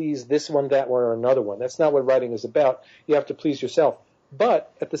to please this one, that one, or another one. That's not what writing is about. You have to please yourself.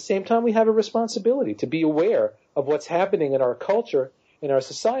 But at the same time, we have a responsibility to be aware of what's happening in our culture, in our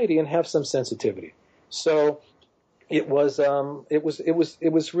society, and have some sensitivity. So it was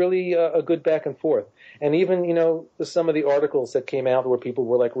really a good back and forth. And even some of the articles that came out where people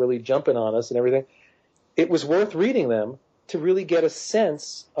were like really jumping on us and everything, it was worth reading them to really get a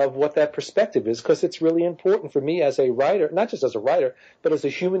sense of what that perspective is, because it's really important for me as a writer, not just as a writer, but as a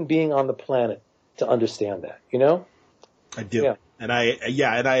human being on the planet, to understand that. I do. Yeah. And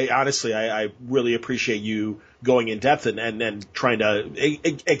I honestly, I really appreciate you going in depth and trying to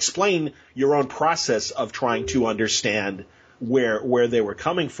explain your own process of trying to understand where they were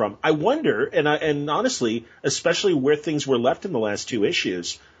coming from. I wonder, and honestly, especially where things were left in the last two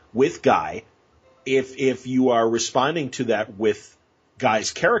issues with Guy, if you are responding to that with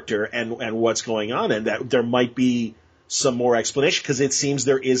Guy's character and what's going on, and that there might be some more explanation, because it seems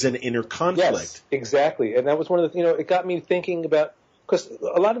there is an inner conflict. Yes, exactly. And that was one of the, it got me thinking about, because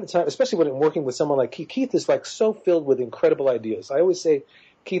a lot of the time, especially when I'm working with someone like Keith, Keith is like so filled with incredible ideas. I always say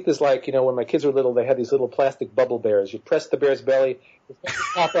Keith is like, when my kids were little, they had these little plastic bubble bears. You'd press the bear's belly, it would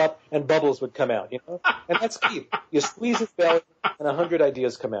pop up, and bubbles would come out, And that's Keith. You squeeze his belly, and 100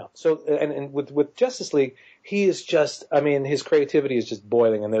 ideas come out. So, and with Justice League, he is just, his creativity is just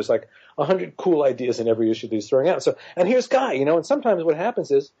boiling, and there's like 100 cool ideas in every issue that he's throwing out. So, and here's Guy, and sometimes what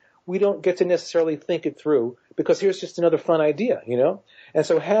happens is we don't get to necessarily think it through, because here's just another fun idea, And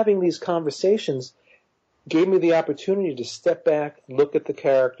so having these conversations gave me the opportunity to step back, look at the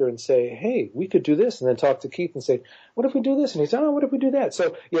character, and say, hey, we could do this, and then talk to Keith and say, what if we do this? And he said, what if we do that?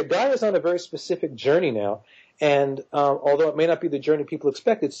 So, Guy is on a very specific journey now, and although it may not be the journey people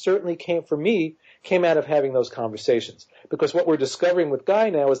expect, it certainly came out of having those conversations. Because what we're discovering with Guy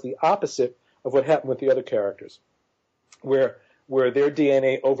now is the opposite of what happened with the other characters, where their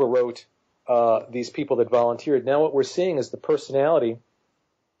DNA overwrote these people that volunteered. Now what we're seeing is the personality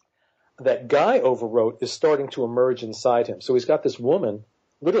that Guy overwrote is starting to emerge inside him. So he's got this woman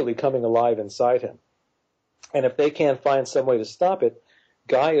literally coming alive inside him. And if they can't find some way to stop it,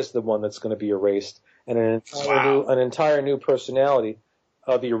 Guy is the one that's going to be erased. And an entire new personality,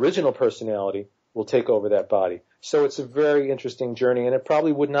 the original personality, will take over that body. So it's a very interesting journey, and it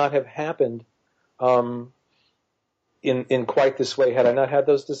probably would not have happened in quite this way had I not had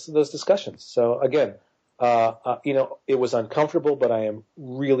those discussions. So again, it was uncomfortable, but I am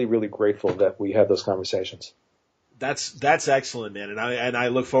really, really grateful that we had those conversations. That's excellent, man, and I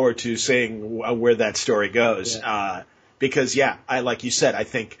look forward to seeing where that story goes. Yeah. Because like you said, I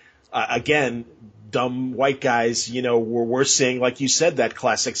think again, dumb white guys, we're seeing, like you said, that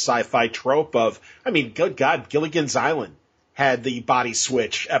classic sci-fi trope of, good God, Gilligan's Island had the body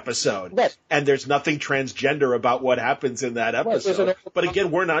switch episode, right. And there's nothing transgender about what happens in that episode. Right. But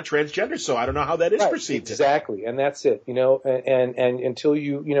again, we're not transgender, so I don't know how that is perceived. Exactly, and that's it. And until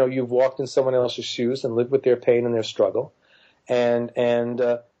you've walked in someone else's shoes and lived with their pain and their struggle, and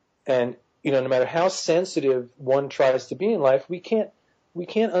no matter how sensitive one tries to be in life, we can't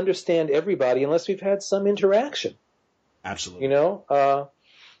understand everybody unless we've had some interaction. Absolutely.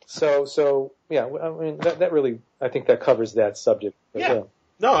 So that really, I think that covers that subject. Yeah.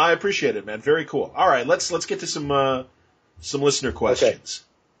 No, I appreciate it, man. Very cool. All right, let's get to some listener questions.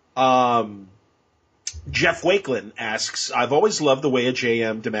 Okay. Jeff Wakeland asks, I've always loved the way a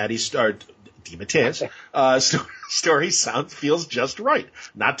JM DeMatteis story feels just right.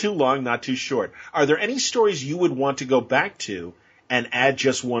 Not too long, not too short. Are there any stories you would want to go back to and add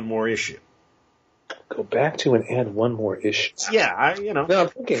just one more issue? Go back to and add one more issue. Yeah, No, I'm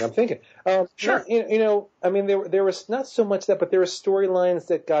thinking. Sure. I mean, there was not so much that, but there were storylines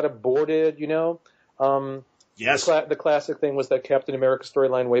that got aborted, Yes. The classic thing was that Captain America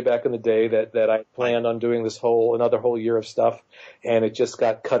storyline way back in the day that I planned on doing another whole year of stuff, and it just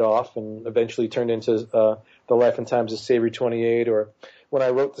got cut off and eventually turned into The Life and Times of Sabretooth 28. Or when I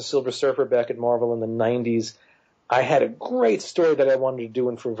wrote The Silver Surfer back at Marvel in the 90s, I had a great story that I wanted to do,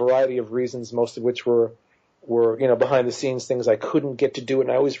 and for a variety of reasons, most of which were behind the scenes things I couldn't get to do, and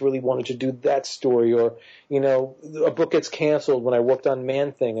I always really wanted to do that story. Or, a book gets canceled when I worked on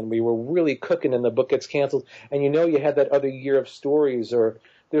Man-Thing, and we were really cooking, and the book gets canceled, and you had that other year of stories. Or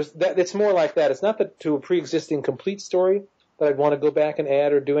it's more like that. It's not that to a pre-existing complete story that I'd want to go back and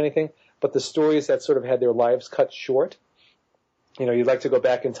add or do anything, but the stories that sort of had their lives cut short. You'd like to go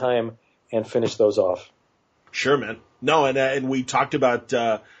back in time and finish those off. Sure, man. No, and we talked about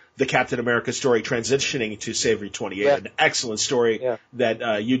the Captain America story transitioning to Sabretooth 28, an excellent story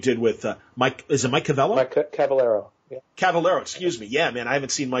that you did with Mike. Is it Mike Cavallo? Mike Cavallero. Yeah. Cavallero, excuse me. Yeah, man, I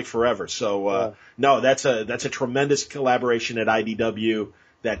haven't seen Mike forever. So no, that's a tremendous collaboration at IDW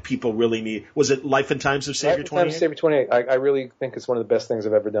that people really need. Was it Life and Times of Sabretooth 28? Life and Times of Sabretooth 28. I really think it's one of the best things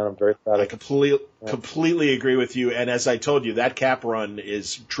I've ever done. I'm very proud of it. I completely agree with you. And as I told you, that Cap run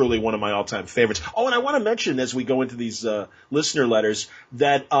is truly one of my all-time favorites. Oh, and I want to mention as we go into these listener letters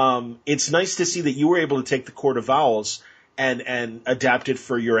that it's nice to see that you were able to take the Court of Owls and adapt it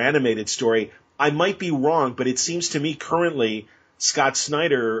for your animated story. I might be wrong, but it seems to me currently Scott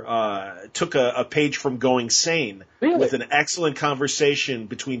Snyder took a page from Going Sane with an excellent conversation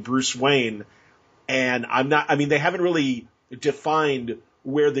between Bruce Wayne and they haven't really defined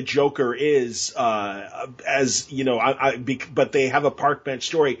where the Joker is but they have a park bench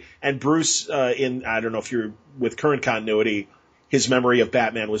story, and Bruce I don't know if you're with current continuity, his memory of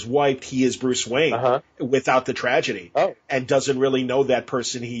Batman was wiped. He is Bruce Wayne without the tragedy and doesn't really know that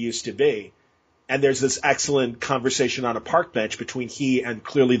person he used to be. And there's this excellent conversation on a park bench between he and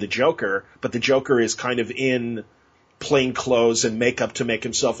clearly the Joker, but the Joker is kind of in plain clothes and makeup to make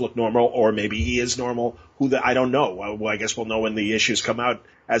himself look normal, or maybe he is normal. I don't know. Well, I guess we'll know when the issues come out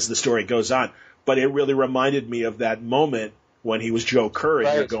as the story goes on. But it really reminded me of that moment when he was Joe Kerr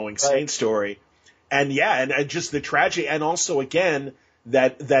in your Going Sane story. And and just the tragedy, and also again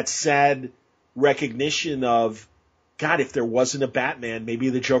that sad recognition of, God, if there wasn't a Batman, maybe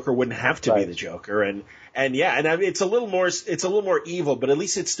the Joker wouldn't have to be the Joker, and it's a little more evil, but at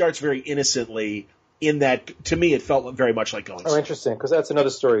least it starts very innocently. In that, to me, it felt very much like Going Sane. Oh, interesting, because that's another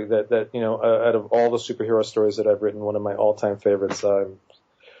story that out of all the superhero stories that I've written, one of my all-time favorites.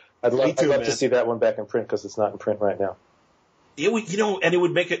 I'd love to see that one back in print because it's not in print right now. It would, and it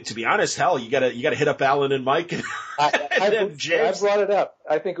would make it. To be honest, hell, you gotta hit up Alan and Mike and James. I brought it up.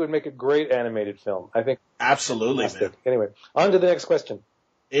 I think it would make a great animated film. I think absolutely, man. Anyway, on to the next question.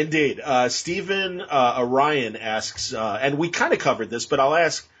 Indeed, Stephen Orion asks, and we kind of covered this, but I'll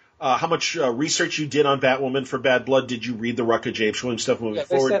ask. How much research you did on Batwoman for Bad Blood? Did you read the Rucka James Williams stuff moving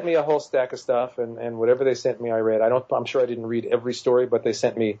forward? They sent me a whole stack of stuff, and whatever they sent me, I read. I'm sure I didn't read every story, but they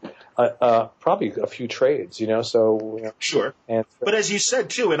sent me probably a few trades, So sure. But as you said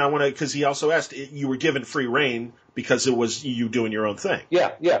too, and I want to, because he also asked, you were given free reign because it was you doing your own thing.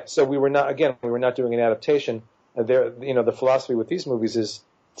 Yeah. So we were not doing an adaptation. The philosophy with these movies is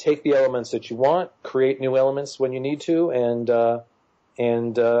take the elements that you want, create new elements when you need to, and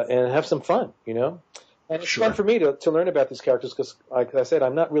have some fun, And it's fun for me to learn about these characters because, like I said,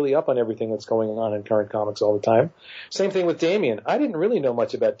 I'm not really up on everything that's going on in current comics all the time. Same thing with Damian. I didn't really know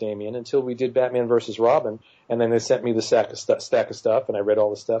much about Damian until we did Batman vs. Robin, and then they sent me the stack of stuff, and I read all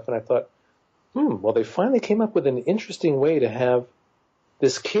the stuff, and I thought, well, they finally came up with an interesting way to have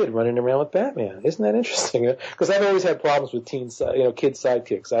this kid running around with Batman. Isn't that interesting? Because I've always had problems with kid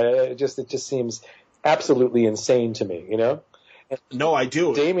sidekicks. It just seems absolutely insane to me, No, I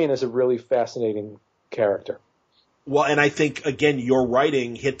do. Damian is a really fascinating character. Well, and I think, again, your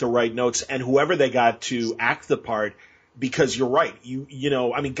writing hit the right notes, and whoever they got to act the part, because you're right.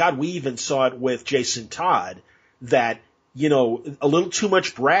 God, we even saw it with Jason Todd, that, a little too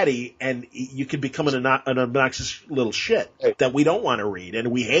much bratty, and you could become an obnoxious little shit that we don't want to read,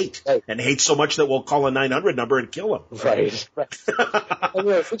 and we hate, and hate so much that we'll call a 900 number and kill him. Right. And,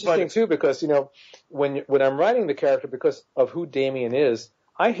 it's interesting, too, because, when I'm writing the character, because of who Damian is,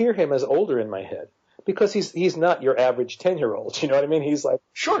 I hear him as older in my head because he's not your average 10-year-old. You know what I mean? He's like,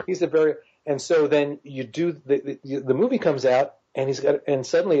 sure. He's a very, And so then you do the movie comes out, and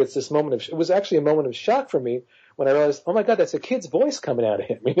suddenly it's this moment it was actually a moment of shock for me when I realized, oh my God, that's a kid's voice coming out of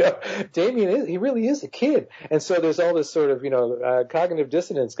him. Damien he really is a kid. And so there's all this sort of, cognitive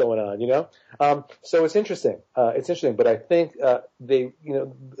dissonance going on, so it's interesting. But I think,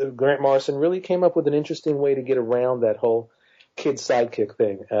 Grant Morrison really came up with an interesting way to get around that whole kid sidekick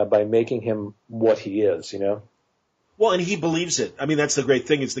thing, by making him what he is, Well, and he believes it. I mean, that's the great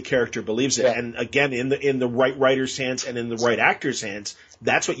thing is the character believes it. Yeah. And again, in the right writer's hands and in the right actor's hands,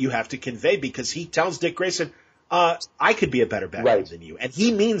 that's what you have to convey, because he tells Dick Grayson, I could be a better Batman than you. And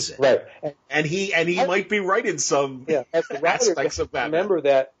he means it. Right. And he might be right in some as the writer, aspects of Batman. Remember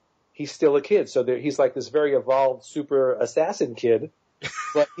that he's still a kid. So he's like this very evolved super assassin kid.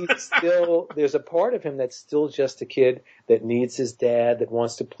 But there's a part of him that's still just a kid that needs his dad, that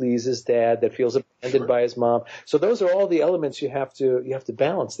wants to please his dad, that feels abandoned by his mom. So those are all the elements you have to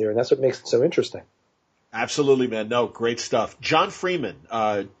balance there, and that's what makes it so interesting. Absolutely, man. No, great stuff. John Freeman,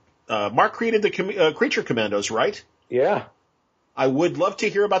 Marc created the Creature Commandos, right? Yeah. I would love to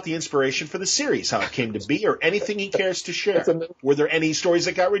hear about the inspiration for the series, how it came to be, or anything he cares to share. Were there any stories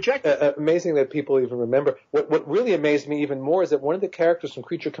that got rejected? Amazing that people even remember. What really amazed me even more is that one of the characters from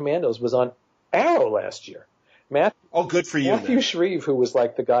Creature Commandos was on Arrow last year. Good for you. Matthew Shreve, who was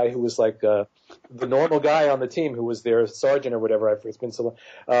like the guy who was like the normal guy on the team, who was their sergeant or whatever. It's been so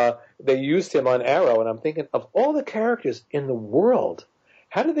long. They used him on Arrow, and I'm thinking, of all the characters in the world,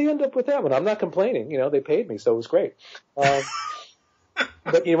 how did they end up with that one? I'm not complaining. They paid me, so it was great.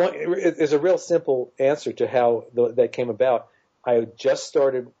 But there's a real simple answer to how that came about. I had just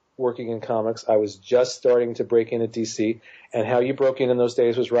started working in comics. I was just starting to break in at DC, and how you broke in those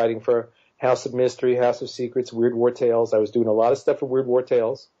days was writing for House of Mystery, House of Secrets, Weird War Tales. I was doing a lot of stuff for Weird War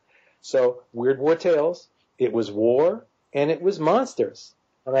Tales. So Weird War Tales, it was war and it was monsters.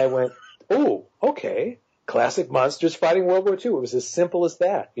 And I went, oh, okay, classic monsters fighting World War II. It was as simple as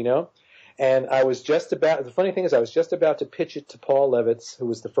that, And the funny thing is I was just about to pitch it to Paul Levitz, who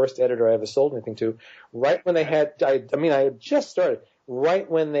was the first editor I ever sold anything to, right when they had, I had just started, right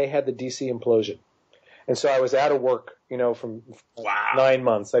when they had the DC implosion. And so I was out of work, from 9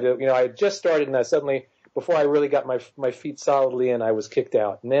 months. I had just started, and I suddenly, before I really got my feet solidly in, I was kicked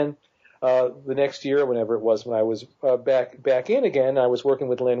out. And then the next year, whenever it was, when I was back in again, I was working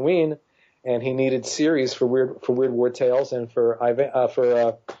with Len Wein, and he needed series for Weird War Tales and for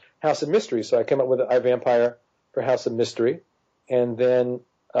House of Mystery. So I came up with iVampire for House of Mystery. And then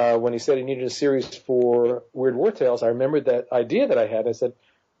when he said he needed a series for Weird War Tales, I remembered that idea that I had. I said,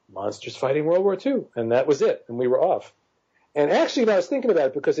 monsters fighting World War II. And that was it. And we were off. And actually, I was thinking about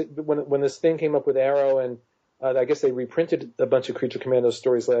it because when this thing came up with Arrow, and I guess they reprinted a bunch of Creature Commandos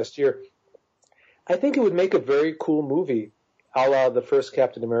stories last year, I think it would make a very cool movie, a la the first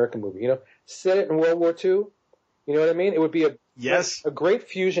Captain America movie. Set it in World War II. You know what I mean? It would be a great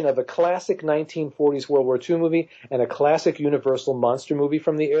fusion of a classic 1940s World War II movie and a classic Universal monster movie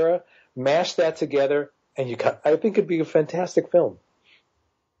from the era. Mash that together, and I think it'd be a fantastic film.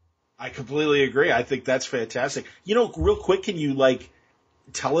 I completely agree. I think that's fantastic. Real quick, can you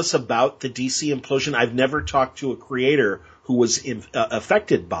tell us about the DC implosion? I've never talked to a creator who was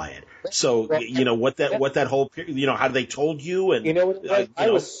affected by it. So, what that whole, how they told you, and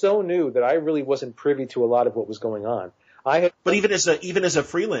I was so new that I really wasn't privy to a lot of what was going on. But even as a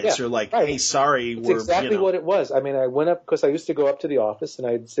freelancer, hey, sorry, it's exactly what it was. I mean, I went up because I used to go up to the office and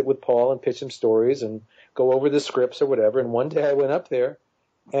I'd sit with Paul and pitch him stories and go over the scripts or whatever. And one day I went up there,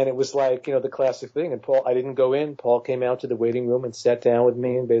 and it was like, the classic thing. And I didn't go in. Paul came out to the waiting room and sat down with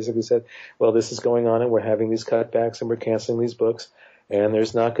me and basically said, well, this is going on, and we're having these cutbacks and we're canceling these books, and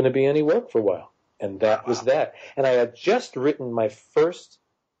there's not going to be any work for a while. And that was that. And I had just written my first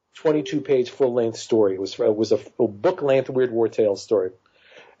 22-page full-length story. It was a book-length Weird War Tales story.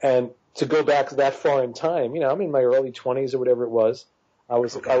 And to go back that far in time, I'm in my early 20s or whatever it was. I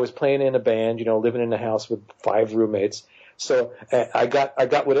was playing in a band, living in a house with 5 roommates. So I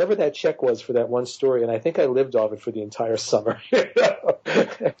got whatever that check was for that one story, and I think I lived off it for the entire summer.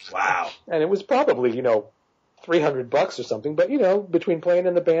 Wow. And it was probably, $300 or something. But, between playing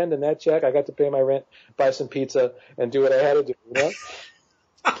in the band and that check, I got to pay my rent, buy some pizza, and do what I had to do,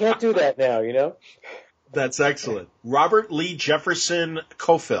 Can't do that now, That's excellent. Robert Lee Jefferson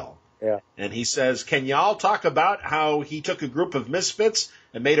Cofill. Yeah. And he says, can y'all talk about how he took a group of misfits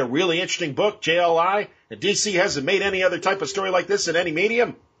and made a really interesting book, JLI, and DC hasn't made any other type of story like this in any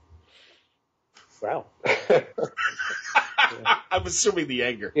medium? Wow. I'm assuming the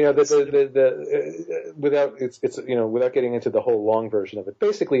anger. Without getting into the whole long version of it,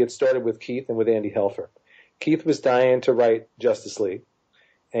 basically it started with Keith and with Andy Helfer. Keith was dying to write Justice League,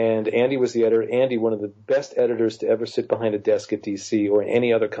 And Andy was the editor. Andy, one of the best editors to ever sit behind a desk at DC or in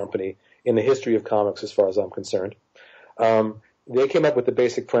any other company in the history of comics, as far as I'm concerned. They came up with the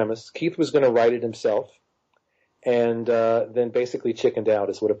basic premise. Keith was going to write it himself, and then basically chickened out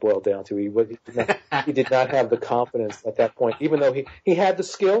is what it boiled down to. He did not have the confidence at that point, even though he had the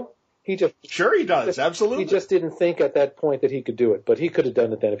skill. Sure he does, absolutely. He just didn't think at that point that he could do it, but he could have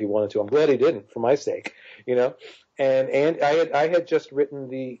done it then if he wanted to. I'm glad he didn't, for my sake, you know. And I had just written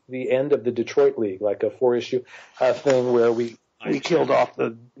the end of the Detroit League, like a 4-issue thing where we killed off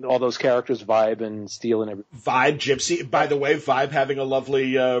all those characters, Vibe and Steel and everything. Vibe, Gypsy. By the way, Vibe having a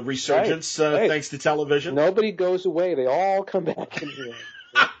lovely resurgence right. Thanks to television. Nobody goes away; they all come back in here.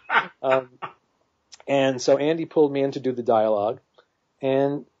 And so Andy pulled me in to do the dialogue,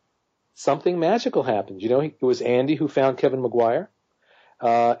 and something magical happened. You know, it was Andy who found Kevin Maguire.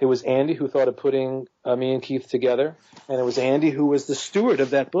 It was Andy who thought of putting me and Keith together, and it was Andy who was the steward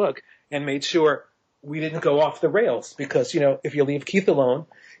of that book and made sure we didn't go off the rails. Because, you know, if you leave Keith alone,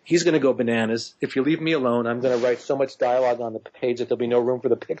 he's going to go bananas. If you leave me alone, I'm going to write so much dialogue on the page that there'll be no room for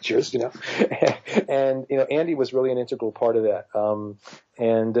the pictures, you know. And, you know, Andy was really an integral part of that.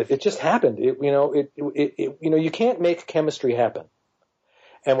 And it just happened. You can't make chemistry happen.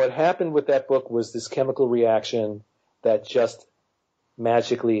 And what happened with that book was this chemical reaction that just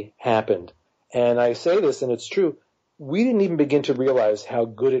magically happened. And I say this, and it's true, we didn't even begin to realize how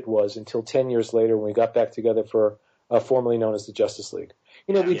good it was until 10 years later when we got back together for formerly known as the Justice League.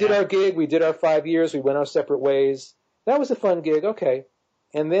 You know, we did our gig, we did our 5 years, we went our separate ways. That was a fun gig, okay.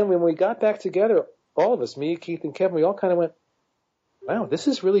 And then when we got back together, all of us, me, Keith, and Kevin, we all kind of went, wow, this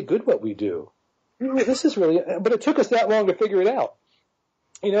is really good what we do. This is really, but it took us that long to figure it out.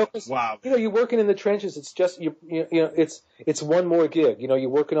 You know, wow. You know, you're working in the trenches. It's just it's one more gig. You know, you're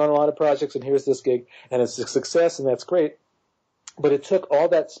working on a lot of projects, and here's this gig, and it's a success, and that's great. But it took all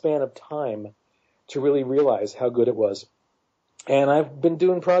that span of time to really realize how good it was. And I've been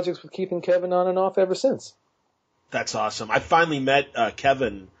doing projects with Keith and Kevin on and off ever since. That's awesome. I finally met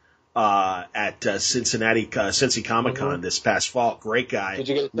Kevin at Cincinnati Cincy Comic-Con this past fall. Great guy. Did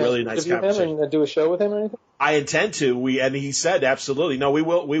you get a really nice conversation. Him and do a show with him or anything? I intend to. And he said absolutely. No, we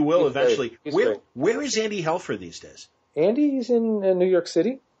will He's eventually. Great. Where is Andy Helfer these days? Andy's in New York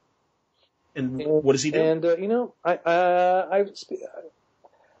City. And what does he do? And you know,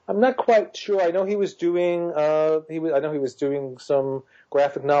 I'm not quite sure. I know he was doing some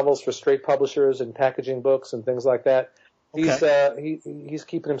graphic novels for straight publishers and packaging books and things like that. Okay. He's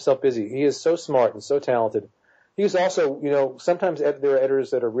keeping himself busy. He is so smart and so talented. He's also, you know, sometimes there are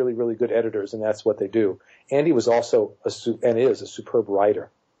editors that are really, really good editors, and that's what they do. Andy was also is a superb writer,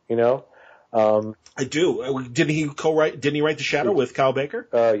 you know. I do. Didn't he write The Shadow with Kyle Baker?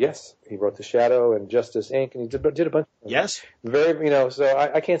 Yes, he wrote The Shadow and Justice Inc. and he did a bunch of things. Yes. Very, you know, so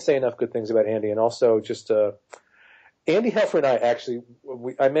I can't say enough good things about Andy. And also just Andy Helfer and I actually,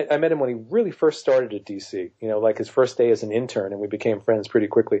 I met him when he really first started at DC, you know, like his first day as an intern, and we became friends pretty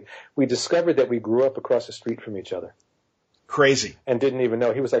quickly. We discovered that we grew up across the street from each other. Crazy. And didn't even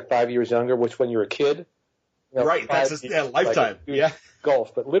know. He was like 5 years younger, which when you're a kid. You know, right, that's a lifetime. Like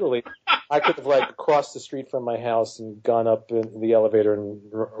gulf, but literally, I could have like crossed the street from my house and gone up in the elevator and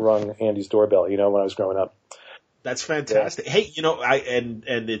rung Andy's doorbell, you know, when I was growing up. That's fantastic. Yeah. Hey, you know, and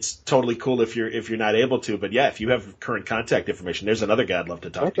it's totally cool if you're not able to, but yeah, if you have current contact information, there's another guy I'd love to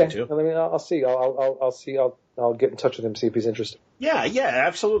talk to too. Well, I mean, I'll see. I'll see. I'll get in touch with him, see if he's interested. Yeah,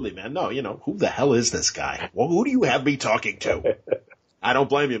 absolutely, man. No, you know, who the hell is this guy? Well, who do you have me talking to? I don't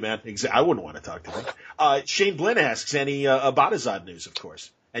blame you, man. I wouldn't want to talk to him. Shane Blinn asks any Batazad news, of course,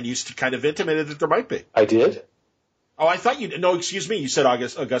 and you kind of intimated that there might be. I did. Oh, I thought excuse me, you said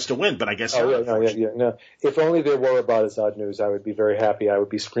Augusta win, but I guess no. If only there were a Batazad news, I would be very happy. I would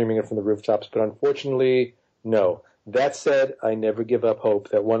be screaming it from the rooftops, but unfortunately, no. That said, I never give up hope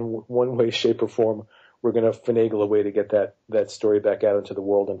that one way, shape, or form we're going to finagle a way to get that story back out into the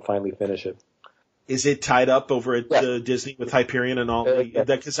world and finally finish it. Is it tied up over at Disney with Hyperion and all?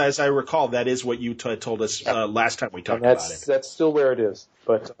 Because as I recall, that is what you told us last time we talked about it. That's still where it is.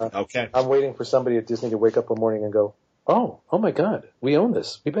 But okay. I'm waiting for somebody at Disney to wake up one morning and go, oh my God, we own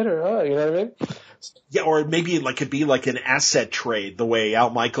this. We better, you know what I mean? Yeah, or maybe it could be like an asset trade, the way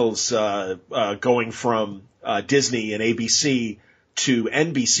Al Michaels going from Disney and ABC to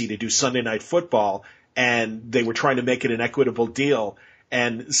NBC to do Sunday Night Football, and they were trying to make it an equitable deal.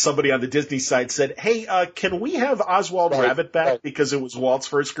 And somebody on the Disney side said, hey, can we have Oswald Rabbit back because it was Walt's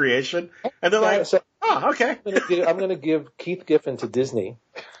first creation? And they're like, okay. I'm going to give Keith Giffen to Disney.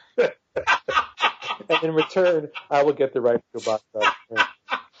 And in return, I will get the right to go back.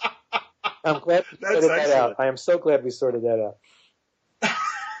 I'm glad we sorted that out. I am so glad we sorted that out.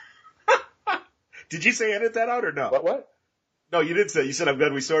 Did you say edit that out or no? What? No, you didn't say. You said I'm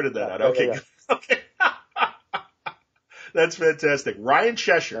glad we sorted that out. Okay. Yeah. Okay. That's fantastic. Ryan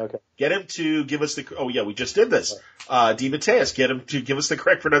Cheshire. Okay. Get him to give us the. Oh yeah, we just did this. DeMatteis. Get him to give us the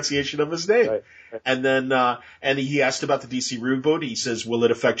correct pronunciation of his name. Right. And then and he asked about the DC reboot. He says, "Will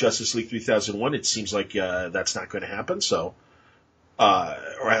it affect Justice League 3001?" It seems like that's not going to happen. So,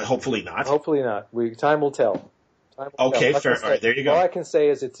 or hopefully not. Hopefully not. Time will tell. Okay, fair. All right, there you go. All I can say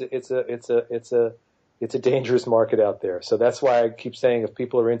is it's a dangerous market out there. So that's why I keep saying if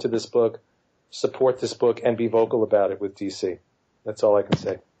people are into this book, support this book and be vocal about it with DC. That's all I can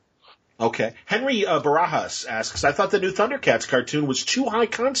say. Okay. Henry Barajas asks, I thought the new Thundercats cartoon was too high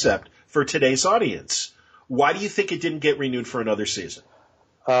concept for today's audience. Why do you think it didn't get renewed for another season?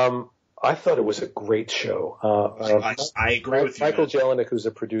 I thought it was a great show. I agree with you. Michael Jelenic, who's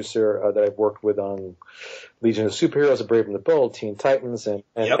a producer that I've worked with on Legion of Superheroes, A Brave and the Bold, Teen Titans,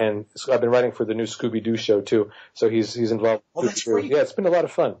 and so I've been writing for the new Scooby-Doo show too. So he's involved. Oh, that's great. Yeah, it's been a lot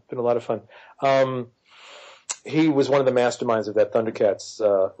of fun. He was one of the masterminds of that Thundercats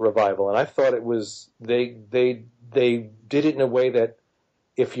revival, and I thought it was they did it in a way that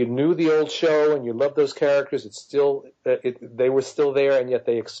if you knew the old show and you loved those characters, it's still they were still there, and yet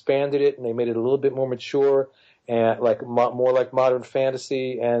they expanded it and they made it a little bit more mature and more like modern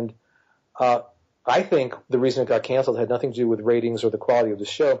fantasy. And I think the reason it got canceled had nothing to do with ratings or the quality of the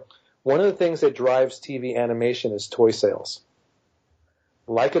show. One of the things that drives TV animation is toy sales,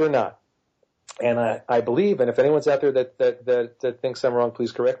 like it or not. And I believe, and if anyone's out there that thinks I'm wrong,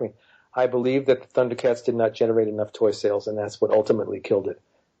 please correct me. I believe that the Thundercats did not generate enough toy sales, and that's what ultimately killed it.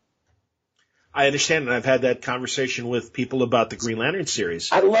 I understand, and I've had that conversation with people about the Green Lantern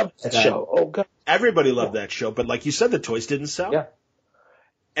series. I love that show. Oh, God. Everybody loved that show, but like you said, the toys didn't sell. Yeah.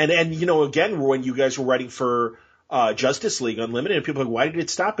 And again, when you guys were writing for Justice League Unlimited, and people are like, why did it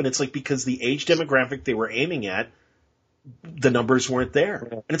stop? And it's like because the age demographic they were aiming at, the numbers weren't there.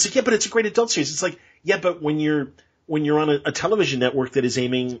 Yeah. And it's like, yeah, but it's a great adult series. It's like, yeah, but when you're on a television network that is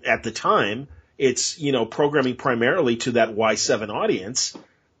aiming at the time, it's, programming primarily to that Y7 audience.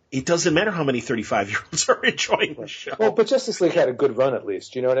 It doesn't matter how many 35-year-olds are enjoying the show. Well, but Justice League had a good run at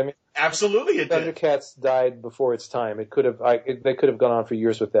least. You know what I mean? Absolutely, it did. Thundercats died before its time. They could have gone on for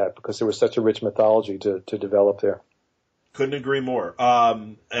years with that because there was such a rich mythology to develop there. Couldn't agree more.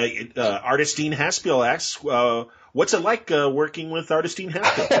 Artist Dean Haspiel asks, what's it like working with Artist Dean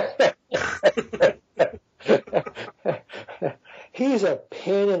Haspiel? He's a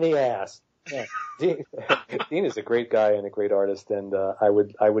pain in the ass. Yeah. Dean is a great guy and a great artist, and I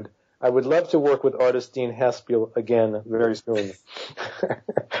would love to work with artist Dean Haspiel again very soon.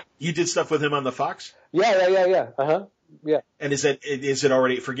 You did stuff with him on the Fox? Yeah. Yeah. And is it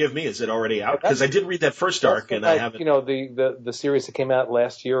already? Forgive me, is it already out? Because I did read that first arc, and I haven't. The series that came out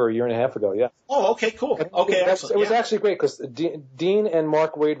last year or a year and a half ago. Yeah. Oh, okay, cool. Okay, excellent. It was actually great because Dean and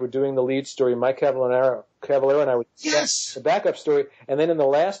Marc Waid were doing the lead story. Mike Cavallaro and I were the backup story, and then in the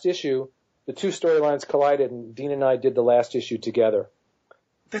last issue, the two storylines collided, and Dean and I did the last issue together.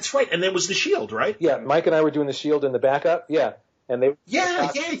 That's right, and there was the Shield, right? Yeah, Mike and I were doing the Shield in the backup. Yeah. And they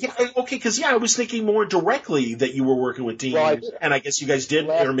Okay, because I was thinking more directly that you were working with Dean, and I guess you guys did,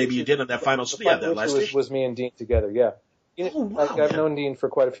 or maybe you did on that final. That last issue was me and Dean together. Yeah. Oh, wow, I've known Dean for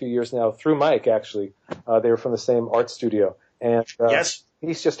quite a few years now through Mike. Actually, they were from the same art studio, and yes,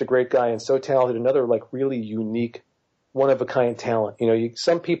 he's just a great guy and so talented. Another really unique, one of a kind talent.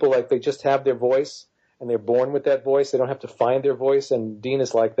 Some people they just have their voice and they're born with that voice. They don't have to find their voice, and Dean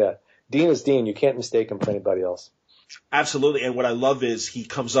is like that. Dean is Dean. You can't mistake him for anybody else. Absolutely, and what I love is he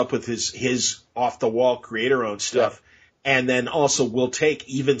comes up with his off-the-wall creator-owned stuff, and then also will take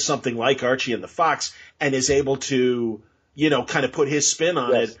even something like Archie and the Fox and is able to, kind of put his spin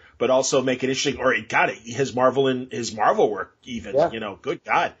on it, but also make it interesting. Or his Marvel work even, good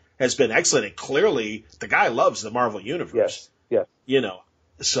God, has been excellent. And clearly, the guy loves the Marvel universe. Yes.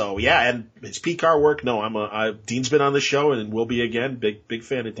 So and his PCAR work. No, Dean's been on the show and will be again. Big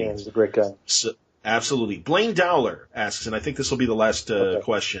fan of Dean. Yeah, he's a great guy. So, absolutely. Blaine Dowler asks, and I think this will be the last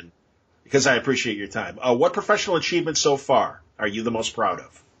question, because I appreciate your time. What professional achievement so far are you the most proud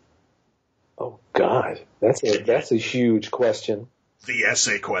of? Oh, God. That's a huge question. The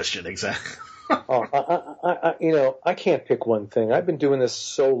essay question, exactly. I can't pick one thing. I've been doing this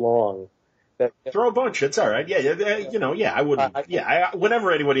so long. Throw a bunch. It's all right. I wouldn't.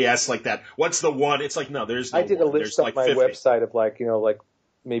 Whenever anybody asks like that, what's the one? It's like, no, there's no I did a list on my 50. Website of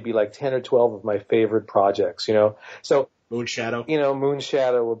maybe 10 or 12 of my favorite projects, So Moonshadow.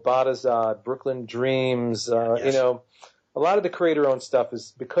 Moonshadow, Bwa-Ha-Ha, Brooklyn Dreams, a lot of the creator-owned stuff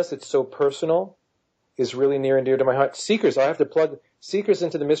is because it's so personal, is really near and dear to my heart. Seekers, I have to plug Seekers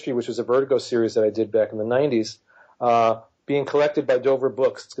Into the Mystery, which was a Vertigo series that I did back in the 90s, being collected by Dover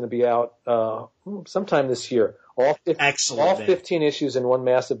Books. It's going to be out sometime this year. All 15 issues in one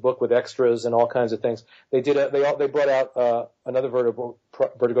massive book with extras and all kinds of things. They brought out another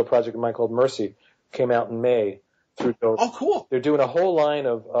Vertigo project of mine called Mercy. Came out in May through Dover. Oh, cool! They're doing a whole line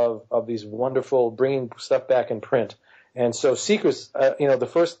of these wonderful, bringing stuff back in print. And so Seekers,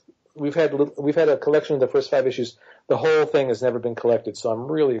 we've had a collection of the first 5 issues. The whole thing has never been collected, so I'm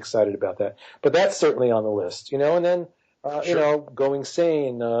really excited about that. But that's certainly on the list, and then. Going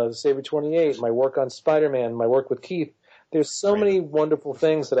Sane, Saber 28, my work on Spider-Man, my work with Keith. There's so many wonderful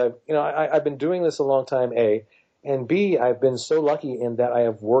things that I've been doing this a long time, A, and B, I've been so lucky in that I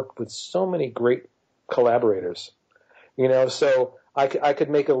have worked with so many great collaborators, so I could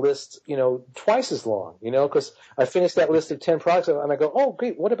make a list, twice as long, because I finished that list of 10 projects and I go, oh,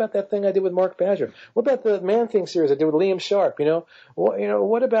 great, what about that thing I did with Marc Badger? What about the Man-Thing series I did with Liam Sharp?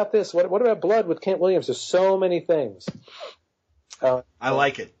 What about this? What about Blood with Kent Williams? There's so many things. I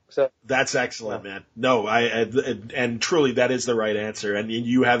like it. So that's excellent, man. No, and truly that is the right answer. And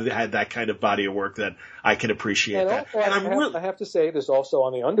you have had that kind of body of work that I can appreciate that. Also, I have to say, there's also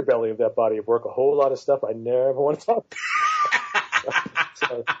on the underbelly of that body of work a whole lot of stuff I never want to talk about.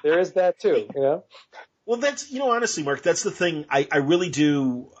 So there is that too, Well, that's, honestly, Marc, that's the thing. I really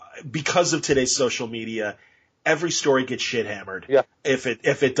do, because of today's social media, every story gets shit hammered. Yeah. If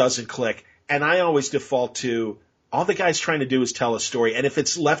it doesn't click. And I always default to, all the guy's trying to do is tell a story. And if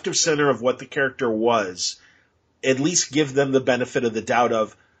it's left of center of what the character was, at least give them the benefit of the doubt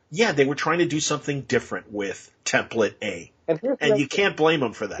of, yeah, they were trying to do something different with template A. And you can't blame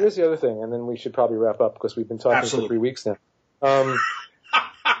them for that. Here's the other thing, and then we should probably wrap up because we've been talking for 3 weeks now.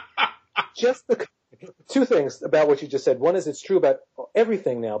 Just the 2 things about what you just said. One is it's true about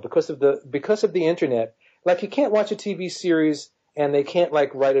everything now because of the internet. Like you can't watch a TV series and they can't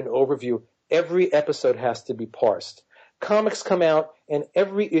write an overview. Every episode has to be parsed. Comics come out and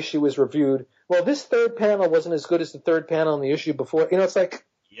every issue is reviewed. Well, this 3rd panel wasn't as good as the 3rd panel in the issue before. It's like,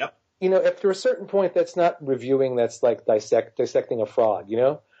 yep. After a certain point, that's not reviewing. That's like dissecting a frog.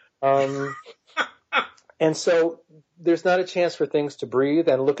 And so there's not a chance for things to breathe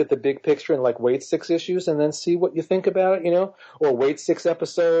and look at the big picture and wait 6 issues and then see what you think about it, or wait 6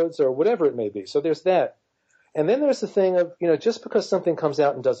 episodes or whatever it may be. So there's that. And then there's the thing of, just because something comes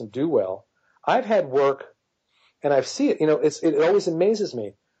out and doesn't do well, I've had work and I see it, it always amazes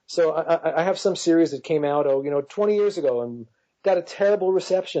me. So I have some series that came out, 20 years ago and got a terrible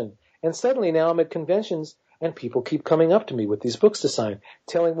reception. And suddenly now I'm at conventions and people keep coming up to me with these books to sign,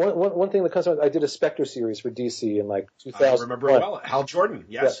 telling one thing that comes out. I did a Spectre series for DC in 2000. I remember well. Hal Jordan,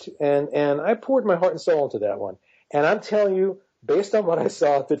 yes. Yeah, and I poured my heart and soul into that one. And I'm telling you, based on what I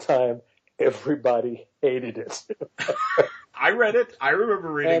saw at the time, everybody hated it. I read it. I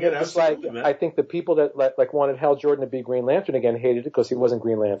remember reading it. Absolutely, man. I think the people that wanted Hal Jordan to be Green Lantern again hated it because he wasn't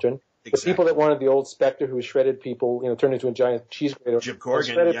Green Lantern. Exactly. The people that wanted the old Spectre who shredded people, turned into a giant cheese grater, Jim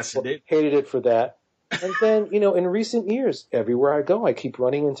Corrigan, yes, indeed, hated it for that. And then, in recent years, everywhere I go, I keep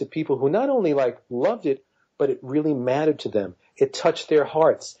running into people who not only loved it, but it really mattered to them. It touched their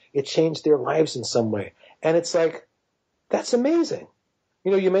hearts. It changed their lives in some way. And it's that's amazing.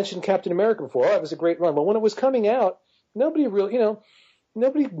 You mentioned Captain America before. Oh, it was a great run. Well, when it was coming out, nobody really,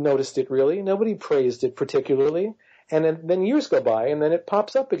 nobody noticed it really. Nobody praised it particularly. And then years go by and then it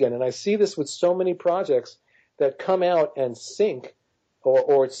pops up again. And I see this with so many projects that come out and sink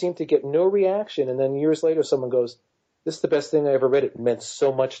or it seemed to get no reaction. And then years later, someone goes, this is the best thing I ever read. It meant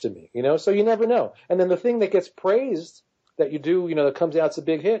so much to me, so you never know. And then the thing that gets praised that you do, that comes out, it's a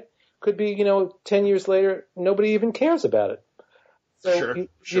big hit, could be, 10 years later, nobody even cares about it. So sure.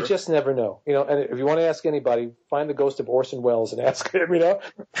 You just never know, and if you want to ask anybody, find the ghost of Orson Welles and ask him, all the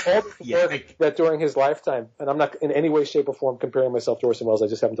work that during his lifetime, and I'm not in any way, shape, or form comparing myself to Orson Welles. I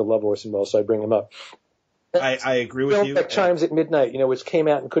just happen to love Orson Welles, so I bring him up. I agree with you. Like Chimes at Midnight, which came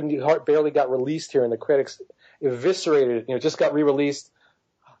out and barely got released here, and the critics eviscerated it. Just got re-released.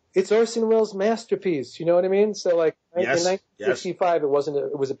 It's Orson Welles' masterpiece. You know what I mean? So, in 1965, it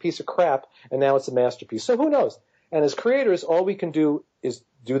was a piece of crap, and now it's a masterpiece. So who knows? And as creators, all we can do is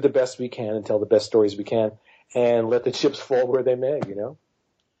do the best we can and tell the best stories we can, and let the chips fall where they may.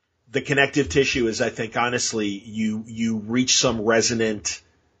 The connective tissue is, I think, honestly, you reach some resonant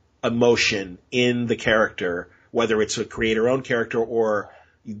emotion in the character, whether it's a creator-owned character or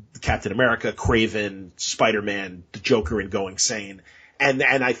Captain America, Kraven, Spider-Man, the Joker in Going Sane. And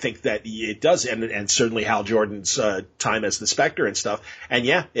I think that it does, and certainly Hal Jordan's time as the Spectre and stuff. And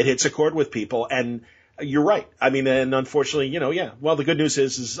yeah, it hits a chord with people. And You're right. I mean, and unfortunately, yeah. Well, the good news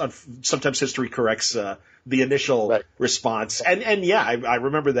is sometimes history corrects the initial response. And yeah, I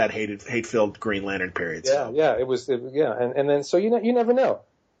remember that hate-filled Green Lantern period. Yeah, it was. And then so you never know.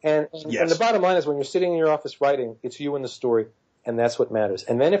 And the bottom line is when you're sitting in your office writing, it's you and the story, and that's what matters.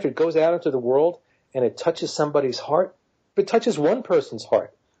 And then if it goes out into the world and it touches somebody's heart, if it touches one person's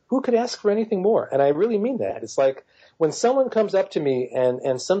heart, who could ask for anything more? And I really mean that. It's like when someone comes up to me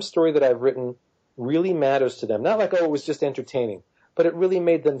and some story that I've written really matters to them, not like, oh, it was just entertaining, but it really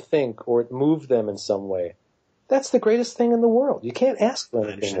made them think or it moved them in some way. That's the greatest thing in the world. You can't ask for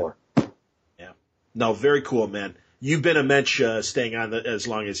anything more. Yeah. No, very cool, man. You've been a mensch staying on as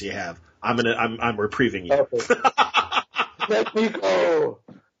long as you have. I'm reprieving you. Okay. Let me go.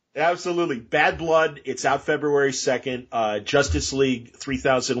 Absolutely. Bad Blood. It's out February 2nd. Justice League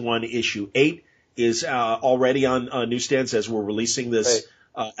 3001 issue 8 is already on newsstands as we're releasing this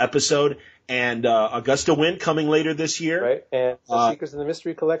episode. And Augusta Wynn coming later this year. Right. And Seekers in the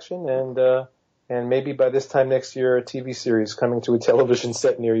Mystery Collection. And maybe by this time next year, a TV series coming to a television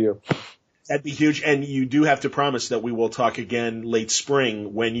set near you. That'd be huge. And you do have to promise that we will talk again late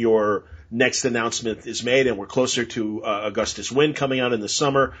spring when your next announcement is made, and we're closer to Augustus Wynn coming out in the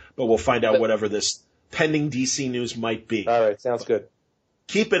summer, but we'll find out whatever this pending DC news might be. All right. Sounds good.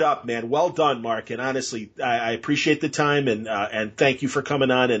 Keep it up, man. Well done, Mark. And honestly, I appreciate the time and thank you for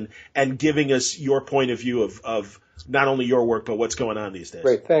coming on and giving us your point of view of not only your work, but what's going on these days.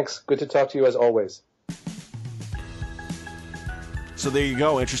 Great. Thanks. Good to talk to you as always. So there you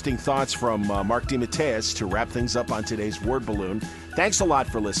go. Interesting thoughts from Marc DeMatteis to wrap things up on today's Word Balloon. Thanks a lot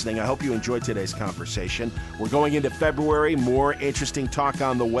for listening. I hope you enjoyed today's conversation. We're going into February. More interesting talk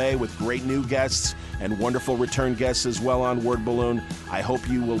on the way with great new guests and wonderful return guests as well on Word Balloon. I hope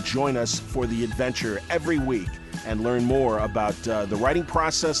you will join us for the adventure every week and learn more about the writing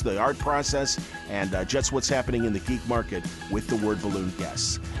process, the art process, and just what's happening in the geek market with the Word Balloon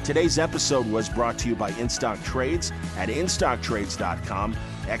guests. Today's episode was brought to you by InStock Trades at InStockTrades.com.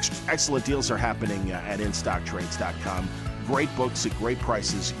 Excellent deals are happening at InStockTrades.com. Great books at great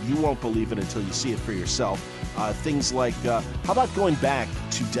prices. You won't believe it until you see it for yourself. Things like, how about going back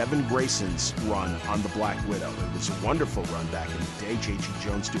to Devin Grayson's run on The Black Widow? It was a wonderful run back in the day. J.G.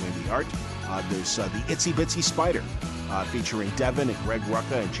 Jones doing the art. There's the Itsy Bitsy Spider featuring Devin and Greg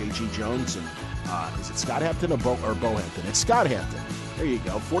Rucka and J.G. Jones. And is it Scott Hampton or Bohampton? It's Scott Hampton. There you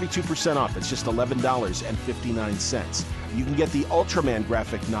go. 42% off. It's just $11.59. You can get the Ultraman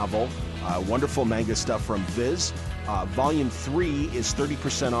graphic novel, wonderful manga stuff from Viz. Volume 3 is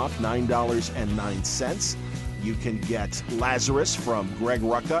 30% off, $9.09. You can get Lazarus from Greg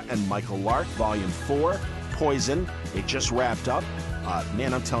Rucka and Michael Lark. Volume 4, Poison. It just wrapped up.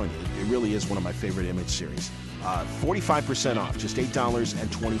 Man, I'm telling you, it really is one of my favorite Image series. 45% off, just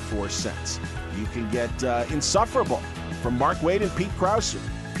 $8.24. You can get Insufferable from Mark Waid and Peter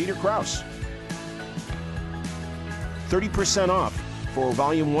Krause. 30% off for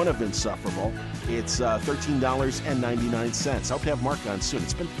Volume 1 of Insufferable. It's $13.99. I hope to have Mark on soon.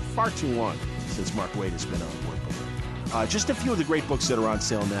 It's been far too long since Mark Waid has been on Word Balloon. Just a few of the great books that are on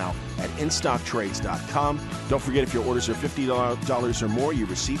sale now at InStockTrades.com. Don't forget, if your orders are $50 or more, you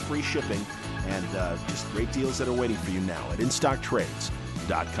receive free shipping, and just great deals that are waiting for you now at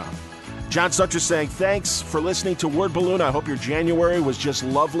InStockTrades.com. John Sutter saying thanks for listening to Word Balloon. I hope your January was just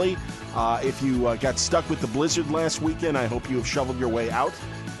lovely. If you got stuck with the blizzard last weekend, I hope you have shoveled your way out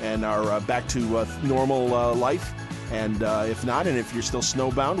and are back to normal life. And if not, and if you're still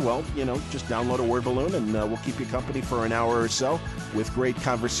snowbound, well, just download a Word Balloon and we'll keep you company for an hour or so with great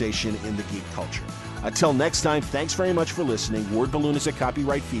conversation in the geek culture. Until next time, thanks very much for listening. Word Balloon is a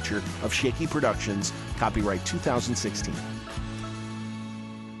copyright feature of Shaky Productions, copyright 2016.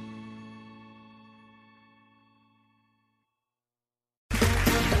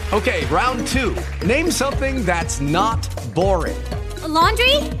 Okay, round 2. Name something that's not boring. A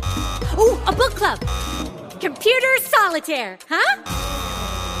laundry? Ooh, a book club. Computer solitaire, huh?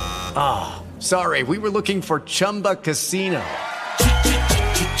 Ah, sorry, we were looking for Chumba Casino.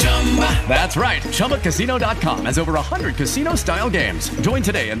 That's right, ChumbaCasino.com has over 100 casino-style games. Join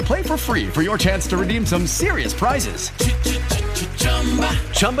today and play for free for your chance to redeem some serious prizes.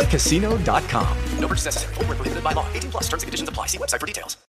 ChumbaCasino.com. No purchase necessary. Void where prohibited by law. 18+. Terms and conditions apply. See website for details.